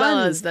as well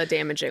as the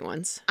damaging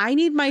ones. I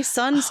need my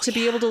sons to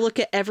be able to look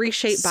at every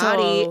shaped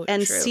body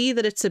and see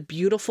that it's a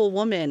beautiful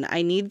woman.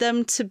 I need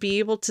them to be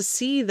able to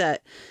see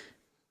that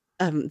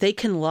they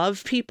can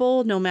love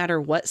people no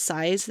matter what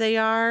size they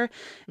are,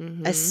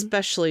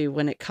 especially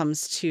when it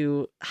comes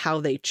to how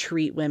they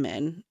treat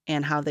women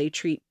and how they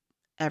treat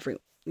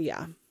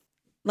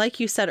like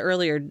you said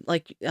earlier,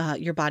 like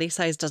your body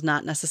size does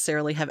not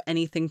necessarily have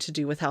anything to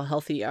do with how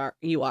healthy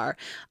you are.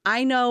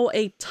 I know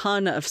a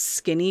ton of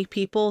skinny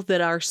people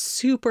that are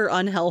super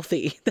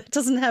unhealthy.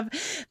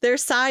 Their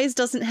size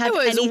doesn't have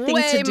anything to do. I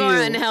was way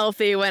more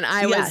unhealthy when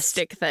I was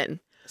stick thin.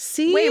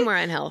 See? Way more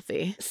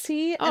unhealthy.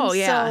 See?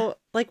 So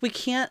like we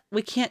can't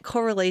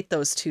correlate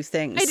those two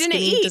things. I didn't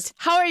eat.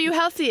 How are you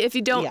healthy if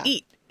you don't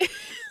eat?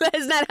 That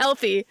is not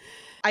healthy.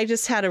 I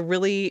just had a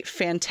really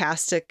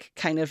fantastic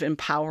kind of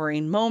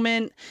empowering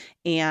moment,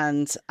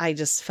 and I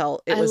just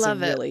felt it was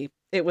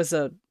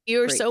you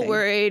were so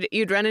worried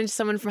you'd run into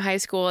someone from high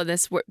school and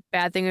this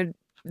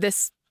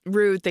this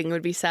rude thing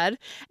would be said,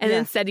 and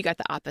instead you got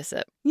the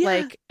opposite.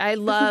 Like, I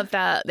love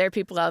that there are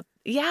people out.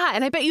 Yeah,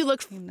 and I bet you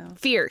look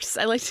fierce.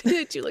 I liked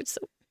that you looked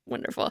so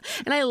wonderful,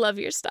 and I love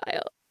your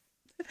style.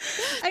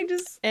 I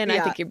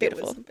think you're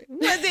beautiful.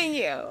 Thank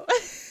you.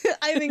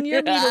 I think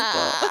you're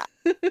beautiful.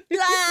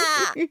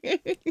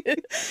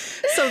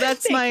 So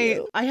that's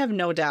I have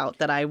no doubt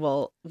that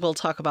we'll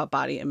talk about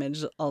body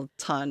image a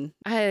ton.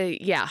 We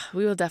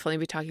will definitely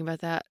be talking about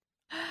that.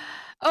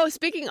 Oh,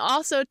 speaking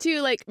also too,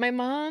 like my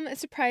mom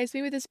surprised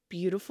me with this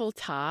beautiful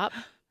top.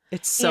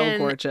 It's so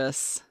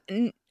gorgeous.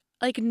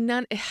 like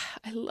none.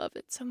 I love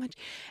it so much.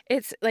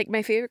 It's like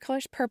my favorite color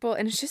is purple,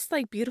 and it's just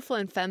like beautiful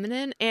and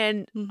feminine.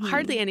 And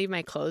hardly any of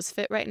my clothes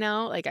fit right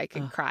now. Like I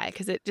could cry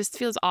because it just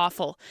feels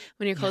awful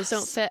when your clothes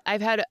don't fit.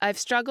 I've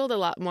struggled a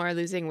lot more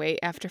losing weight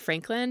after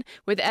Franklin.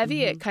 With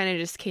Evie, it kind of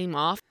just came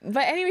off.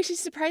 But anyway, she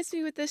surprised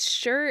me with this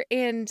shirt,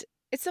 and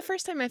it's the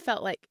first time I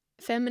felt like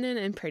feminine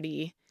and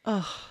pretty.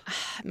 Oh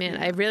man,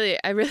 I really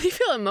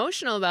feel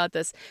emotional about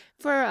this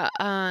for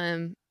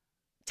 10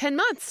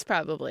 months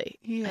probably.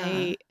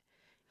 Yeah.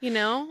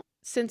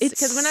 Since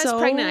because when I was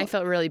pregnant, I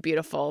felt really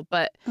beautiful,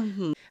 but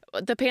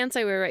the pants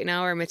I wear right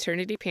now are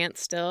maternity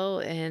pants still,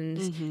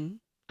 and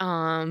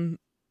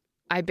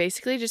I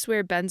basically just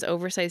wear Ben's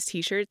oversized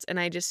t-shirts, and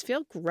I just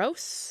feel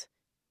gross.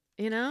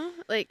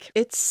 Like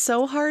it's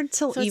so hard to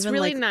so even it's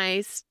really like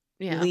nice.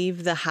 Yeah.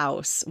 leave the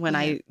house when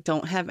I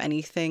don't have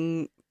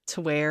anything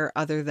to wear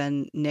other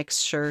than Nick's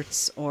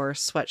shirts or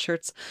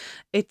sweatshirts.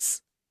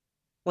 It's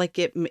like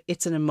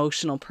it's an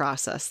emotional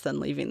process then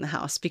leaving the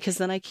house, because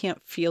then I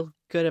can't feel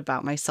good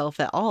about myself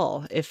at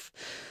all. If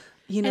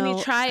and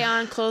you try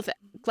on clothes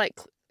like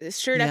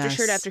shirt after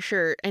shirt after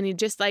shirt, and you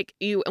just like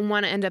you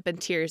want to end up in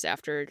tears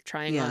after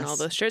trying on all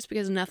those shirts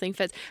because nothing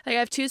fits. Like I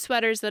have 2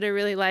 sweaters that I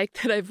really like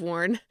that I've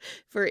worn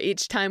for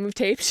each time we've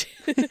taped.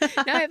 Now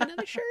I have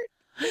another shirt.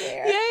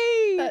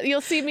 Yay!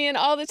 You'll see me in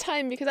all the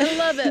time because I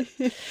love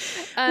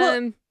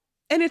it.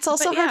 And it's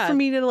also hard for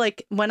me to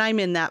like when I'm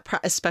in that,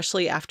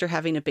 especially after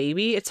having a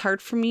baby, it's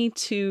hard for me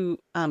to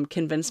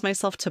convince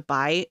myself to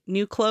buy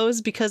new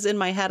clothes, because in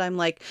my head I'm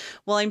like,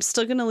 well, I'm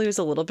still going to lose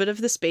a little bit of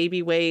this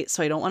baby weight,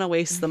 so I don't want to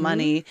waste the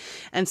money.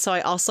 And so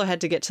I also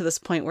had to get to this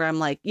point where I'm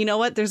like, you know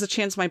what? There's a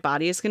chance my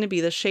body is going to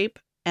be this shape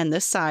and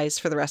this size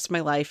for the rest of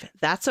my life.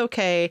 That's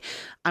okay.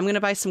 I'm going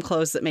to buy some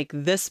clothes that make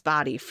this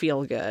body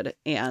feel good.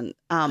 And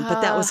but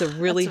that was a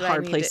really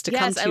hard place to come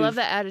to. Yes, I love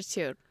that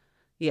attitude.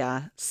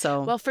 Yeah.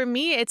 So well, for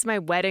me, it's my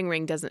wedding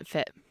ring doesn't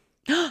fit,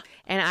 and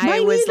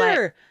I was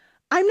like,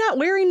 I'm not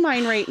wearing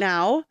mine right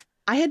now.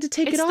 I had to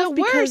take it off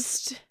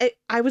because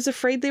I was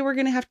afraid they were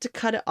going to have to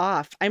cut it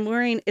off. I'm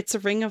wearing it's a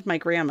ring of my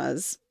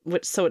grandma's,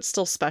 so it's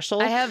still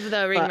special. I have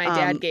the ring my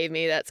dad gave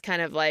me. That's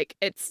kind of like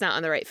it's not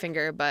on the right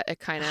finger, but it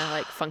kind of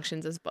like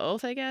functions as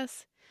both, I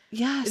guess.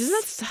 Yes. Doesn't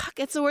that suck?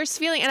 It's the worst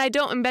feeling. And I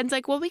don't. And Ben's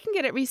like, well, we can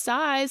get it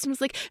resized. And I was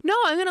like, no,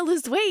 I'm going to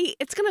lose weight.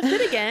 It's going to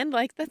fit again.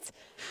 Like, this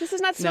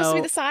is not supposed to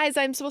be the size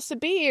I'm supposed to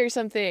be or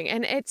something.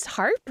 And it's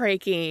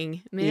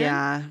heartbreaking, man.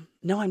 Yeah.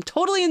 No, I'm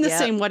totally in the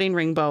same wedding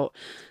ring boat.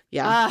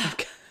 Yeah.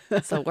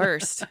 It's the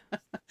worst.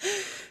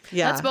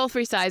 Yeah. Let's both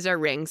resize our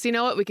rings. You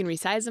know what? We can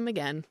resize them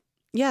again.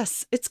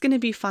 Yes. It's going to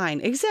be fine.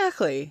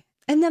 Exactly.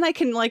 And then I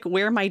can like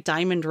wear my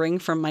diamond ring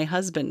from my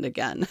husband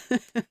again.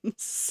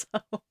 So,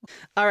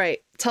 all right.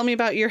 Tell me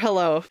about your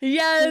hello.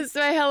 Yes,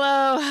 my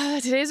hello.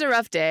 Today's a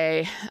rough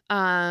day.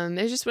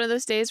 It's just one of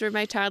those days where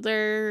my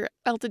toddler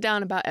melted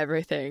down about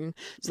everything.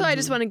 So I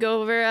just want to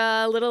go over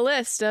a little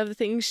list of the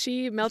things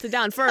she melted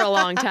down for a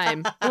long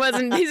time.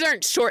 These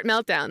aren't short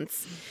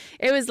meltdowns.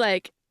 It was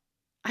like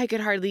I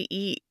could hardly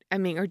eat.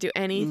 Or do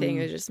anything.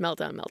 It was just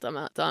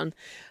meltdown.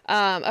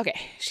 Okay.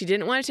 She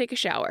didn't want to take a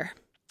shower.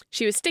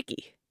 She was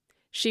sticky.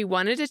 She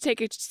wanted to take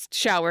a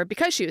shower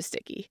because she was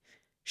sticky.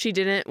 She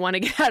didn't want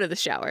to get out of the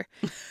shower.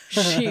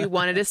 She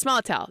wanted a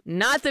small towel,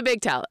 not the big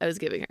towel I was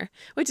giving her,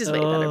 which is way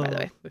better, by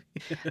the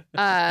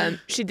way.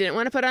 She didn't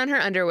want to put on her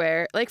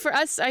underwear. Like for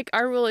us, like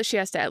our rule is she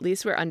has to at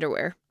least wear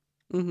underwear.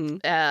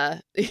 I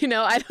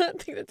don't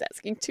think that's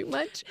asking too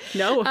much.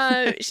 No.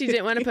 She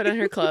didn't want to put on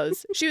her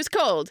clothes. She was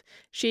cold.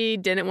 She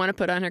didn't want to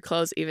put on her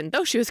clothes even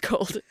though she was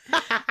cold.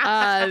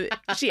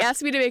 She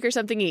asked me to make her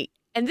something to eat.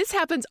 And this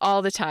happens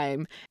all the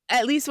time,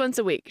 at least once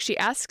a week. She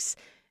asks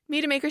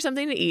me to make her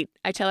something to eat.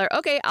 I tell her,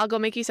 okay, I'll go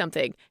make you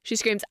something. She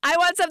screams, I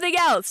want something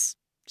else.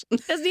 She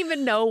doesn't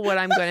even know what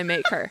I'm going to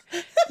make her.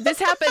 This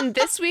happened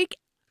this week,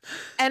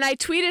 and I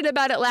tweeted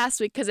about it last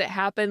week because it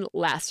happened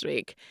last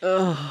week.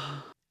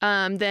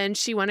 Then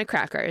she wanted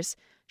crackers.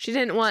 She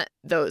didn't want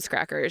those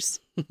crackers.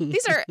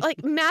 These are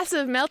like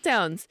massive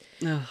meltdowns.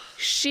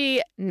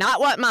 She not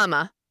want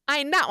mama.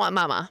 I not want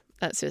mama.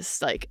 That's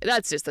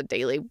just a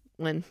daily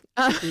one.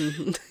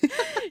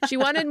 She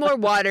wanted more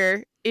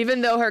water,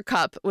 even though her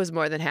cup was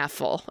more than half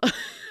full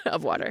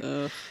of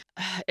water.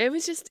 It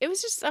was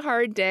just a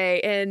hard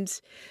day,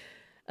 and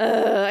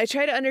I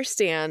try to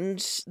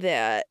understand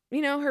that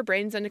her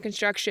brain's under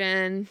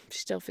construction.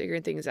 She's still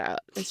figuring things out.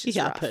 It's just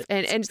rough.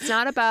 And it's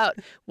not about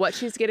what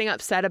she's getting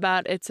upset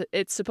about.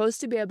 It's supposed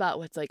to be about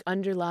what's like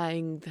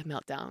underlying the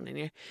meltdown, and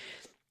you're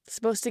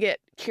supposed to get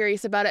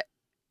curious about it.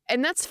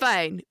 And that's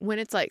fine when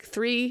it's like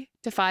 3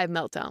 to 5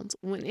 meltdowns.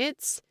 When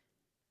it's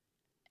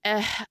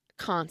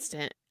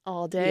constant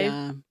all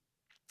day,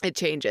 it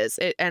changes.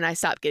 And I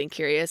stop getting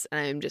curious, and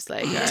I'm just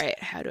like, all right,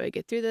 how do I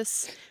get through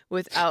this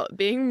without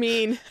being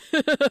mean?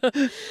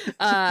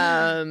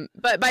 But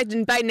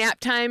by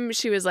nap time,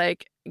 she was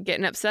like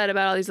getting upset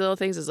about all these little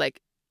things. It's like,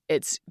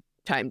 it's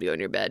time to go in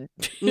your bed.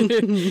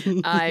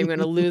 I'm going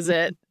to lose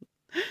it.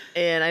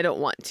 and I don't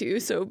want to.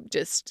 So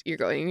just you're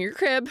going in your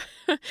crib.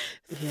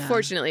 Yeah.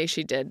 Fortunately,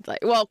 she did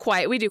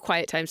quiet. We do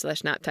quiet time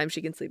 / nap time.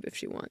 She can sleep if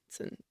she wants,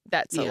 and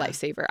that's a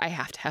lifesaver. I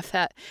have to have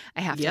that.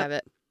 I have to have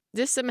it.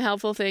 Just some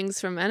helpful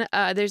things from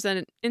there's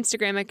an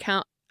Instagram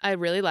account I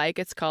really like.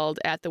 It's called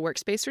At the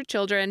Workspace for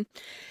Children,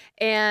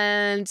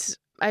 and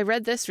I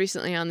read this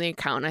recently on the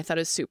account, and I thought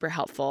it was super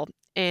helpful.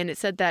 And it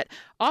said that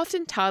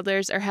often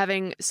toddlers are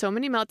having so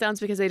many meltdowns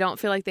because they don't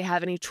feel like they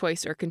have any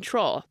choice or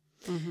control.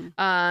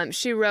 Mm-hmm.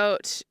 She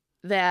wrote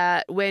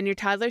that when your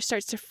toddler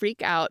starts to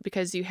freak out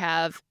because you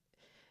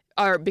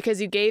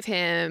gave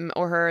him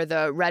or her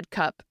the red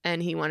cup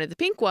and he wanted the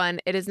pink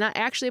one, it is not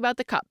actually about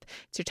the cup.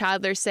 It's your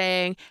toddler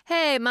saying,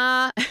 "Hey,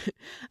 Ma,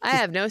 I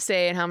have no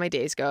say in how my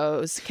days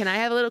goes. Can I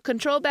have a little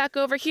control back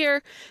over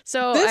here?"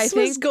 So this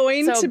was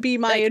going to be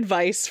my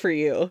advice for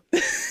you.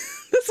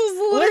 This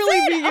was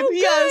literally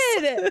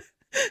good.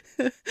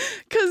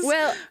 Because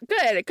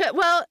good.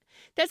 Well,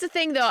 that's the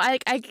thing though. I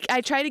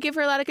try to give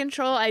her a lot of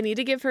control. I need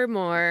to give her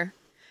more.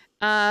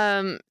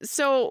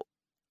 So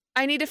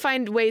I need to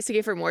find ways to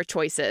give her more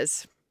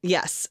choices.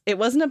 Yes. It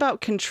wasn't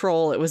about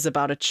control. It was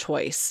about a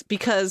choice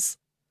because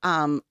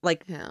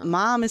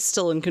Mom is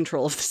still in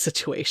control of the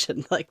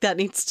situation. Like that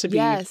needs to be,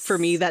 for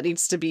me, that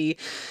needs to be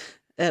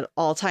at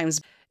all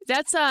times.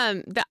 That's,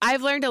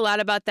 I've learned a lot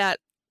about that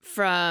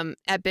from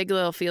at Big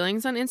Little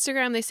Feelings on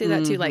Instagram. They say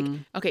that too. Like,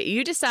 okay,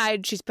 you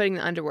decide she's putting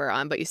the underwear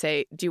on, but you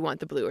say, do you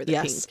want the blue or the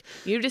pink?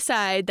 You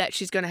decide that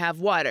she's going to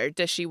have water.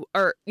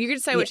 Or you can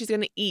decide what she's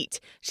going to eat.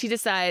 She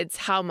decides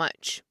how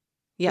much.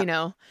 You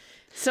know?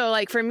 So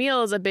like for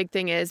meals, a big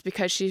thing is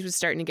because she was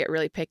starting to get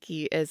really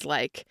picky is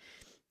like,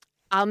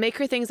 I'll make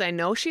her things I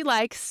know she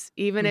likes,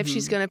 even if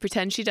she's going to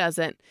pretend she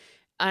doesn't.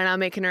 And I'll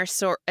make her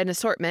an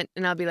assortment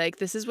and I'll be like,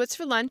 this is what's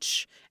for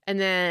lunch. And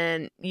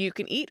then you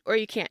can eat or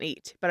you can't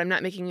eat, but I'm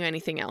not making you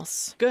anything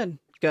else. Good.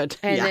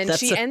 And then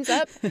she ends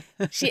up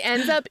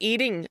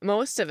eating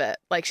most of it.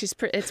 Like it's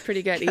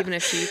pretty good, even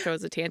if she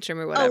throws a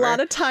tantrum or whatever. A lot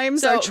of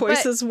times our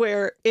choices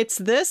where it's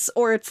this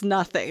or it's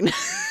nothing.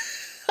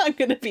 I'm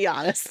going to be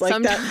honest.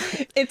 Like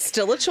that, it's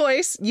still a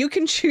choice. You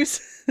can choose.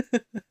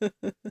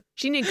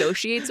 She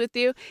negotiates with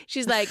you.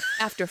 She's like,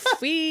 after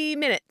 3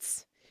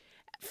 minutes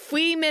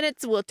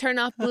will turn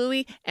off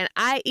Bluey and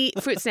I eat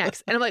fruit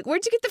snacks. And I'm like,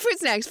 where'd you get the fruit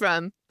snacks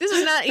from? This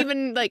is not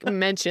even like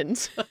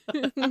mentioned.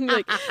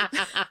 Like,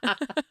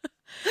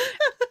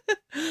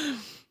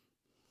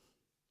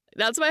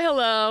 that's my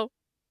hello.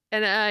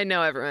 And I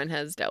know everyone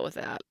has dealt with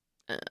that.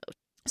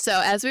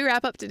 So as we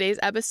wrap up today's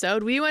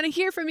episode, we want to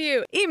hear from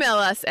you. Email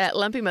us at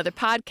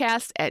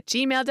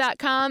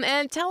lumpymotherpodcast@gmail.com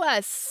and tell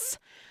us.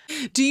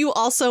 Do you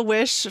also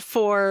wish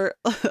for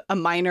a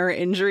minor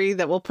injury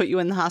that will put you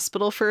in the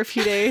hospital for a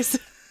few days?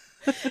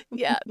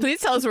 Yeah,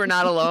 please tell us we're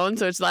not alone,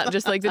 so it's not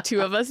just like the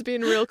two of us being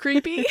real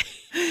creepy.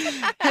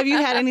 Have you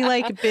had any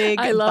like big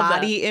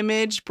body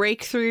image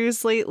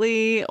breakthroughs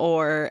lately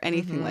or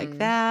anything like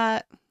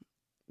that?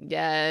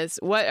 Yes.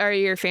 What are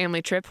your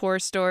family trip horror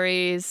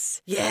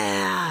stories?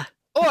 Yeah.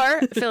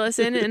 Or fill us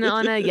in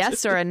on a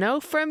yes or a no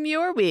from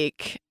your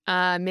week.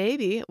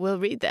 Maybe we'll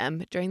read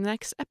them during the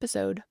next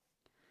episode.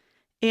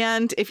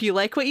 And if you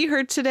like what you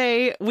heard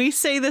today, we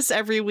say this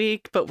every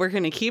week, but we're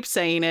going to keep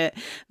saying it.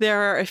 There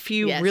are a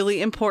few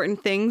really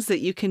important things that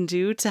you can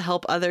do to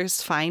help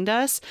others find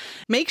us.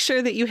 Make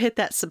sure that you hit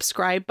that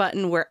subscribe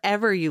button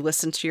wherever you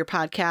listen to your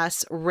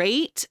podcasts.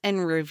 Rate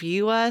and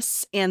review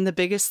us. And the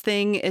biggest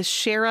thing is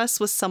share us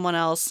with someone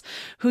else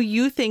who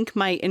you think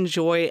might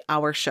enjoy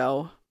our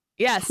show.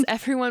 Yes,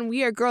 everyone,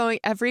 we are growing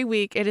every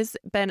week. It has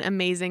been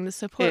amazing, the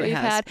support we've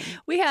had.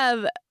 We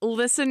have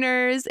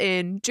listeners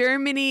in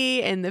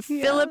Germany, in the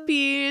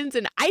Philippines,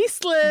 in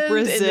Iceland,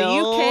 Brazil, in the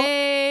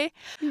UK.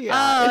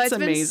 Yeah, it's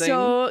been amazing.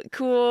 so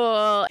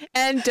cool.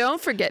 And don't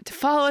forget to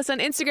follow us on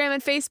Instagram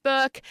and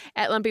Facebook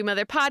at Lumpy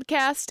Mother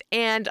Podcast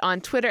and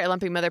on Twitter at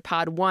Lumpy Mother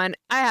Pod 1.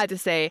 I had to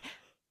say,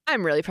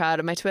 I'm really proud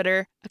of my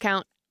Twitter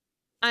account.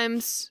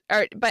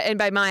 But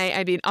by my,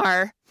 I mean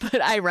our,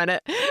 but I run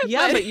it.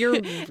 Yeah, but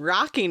you're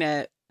rocking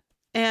it.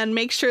 And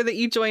make sure that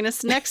you join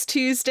us next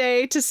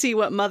Tuesday to see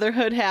what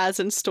motherhood has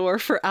in store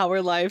for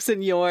our lives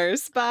and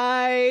yours.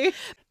 Bye.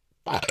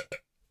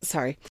 Sorry.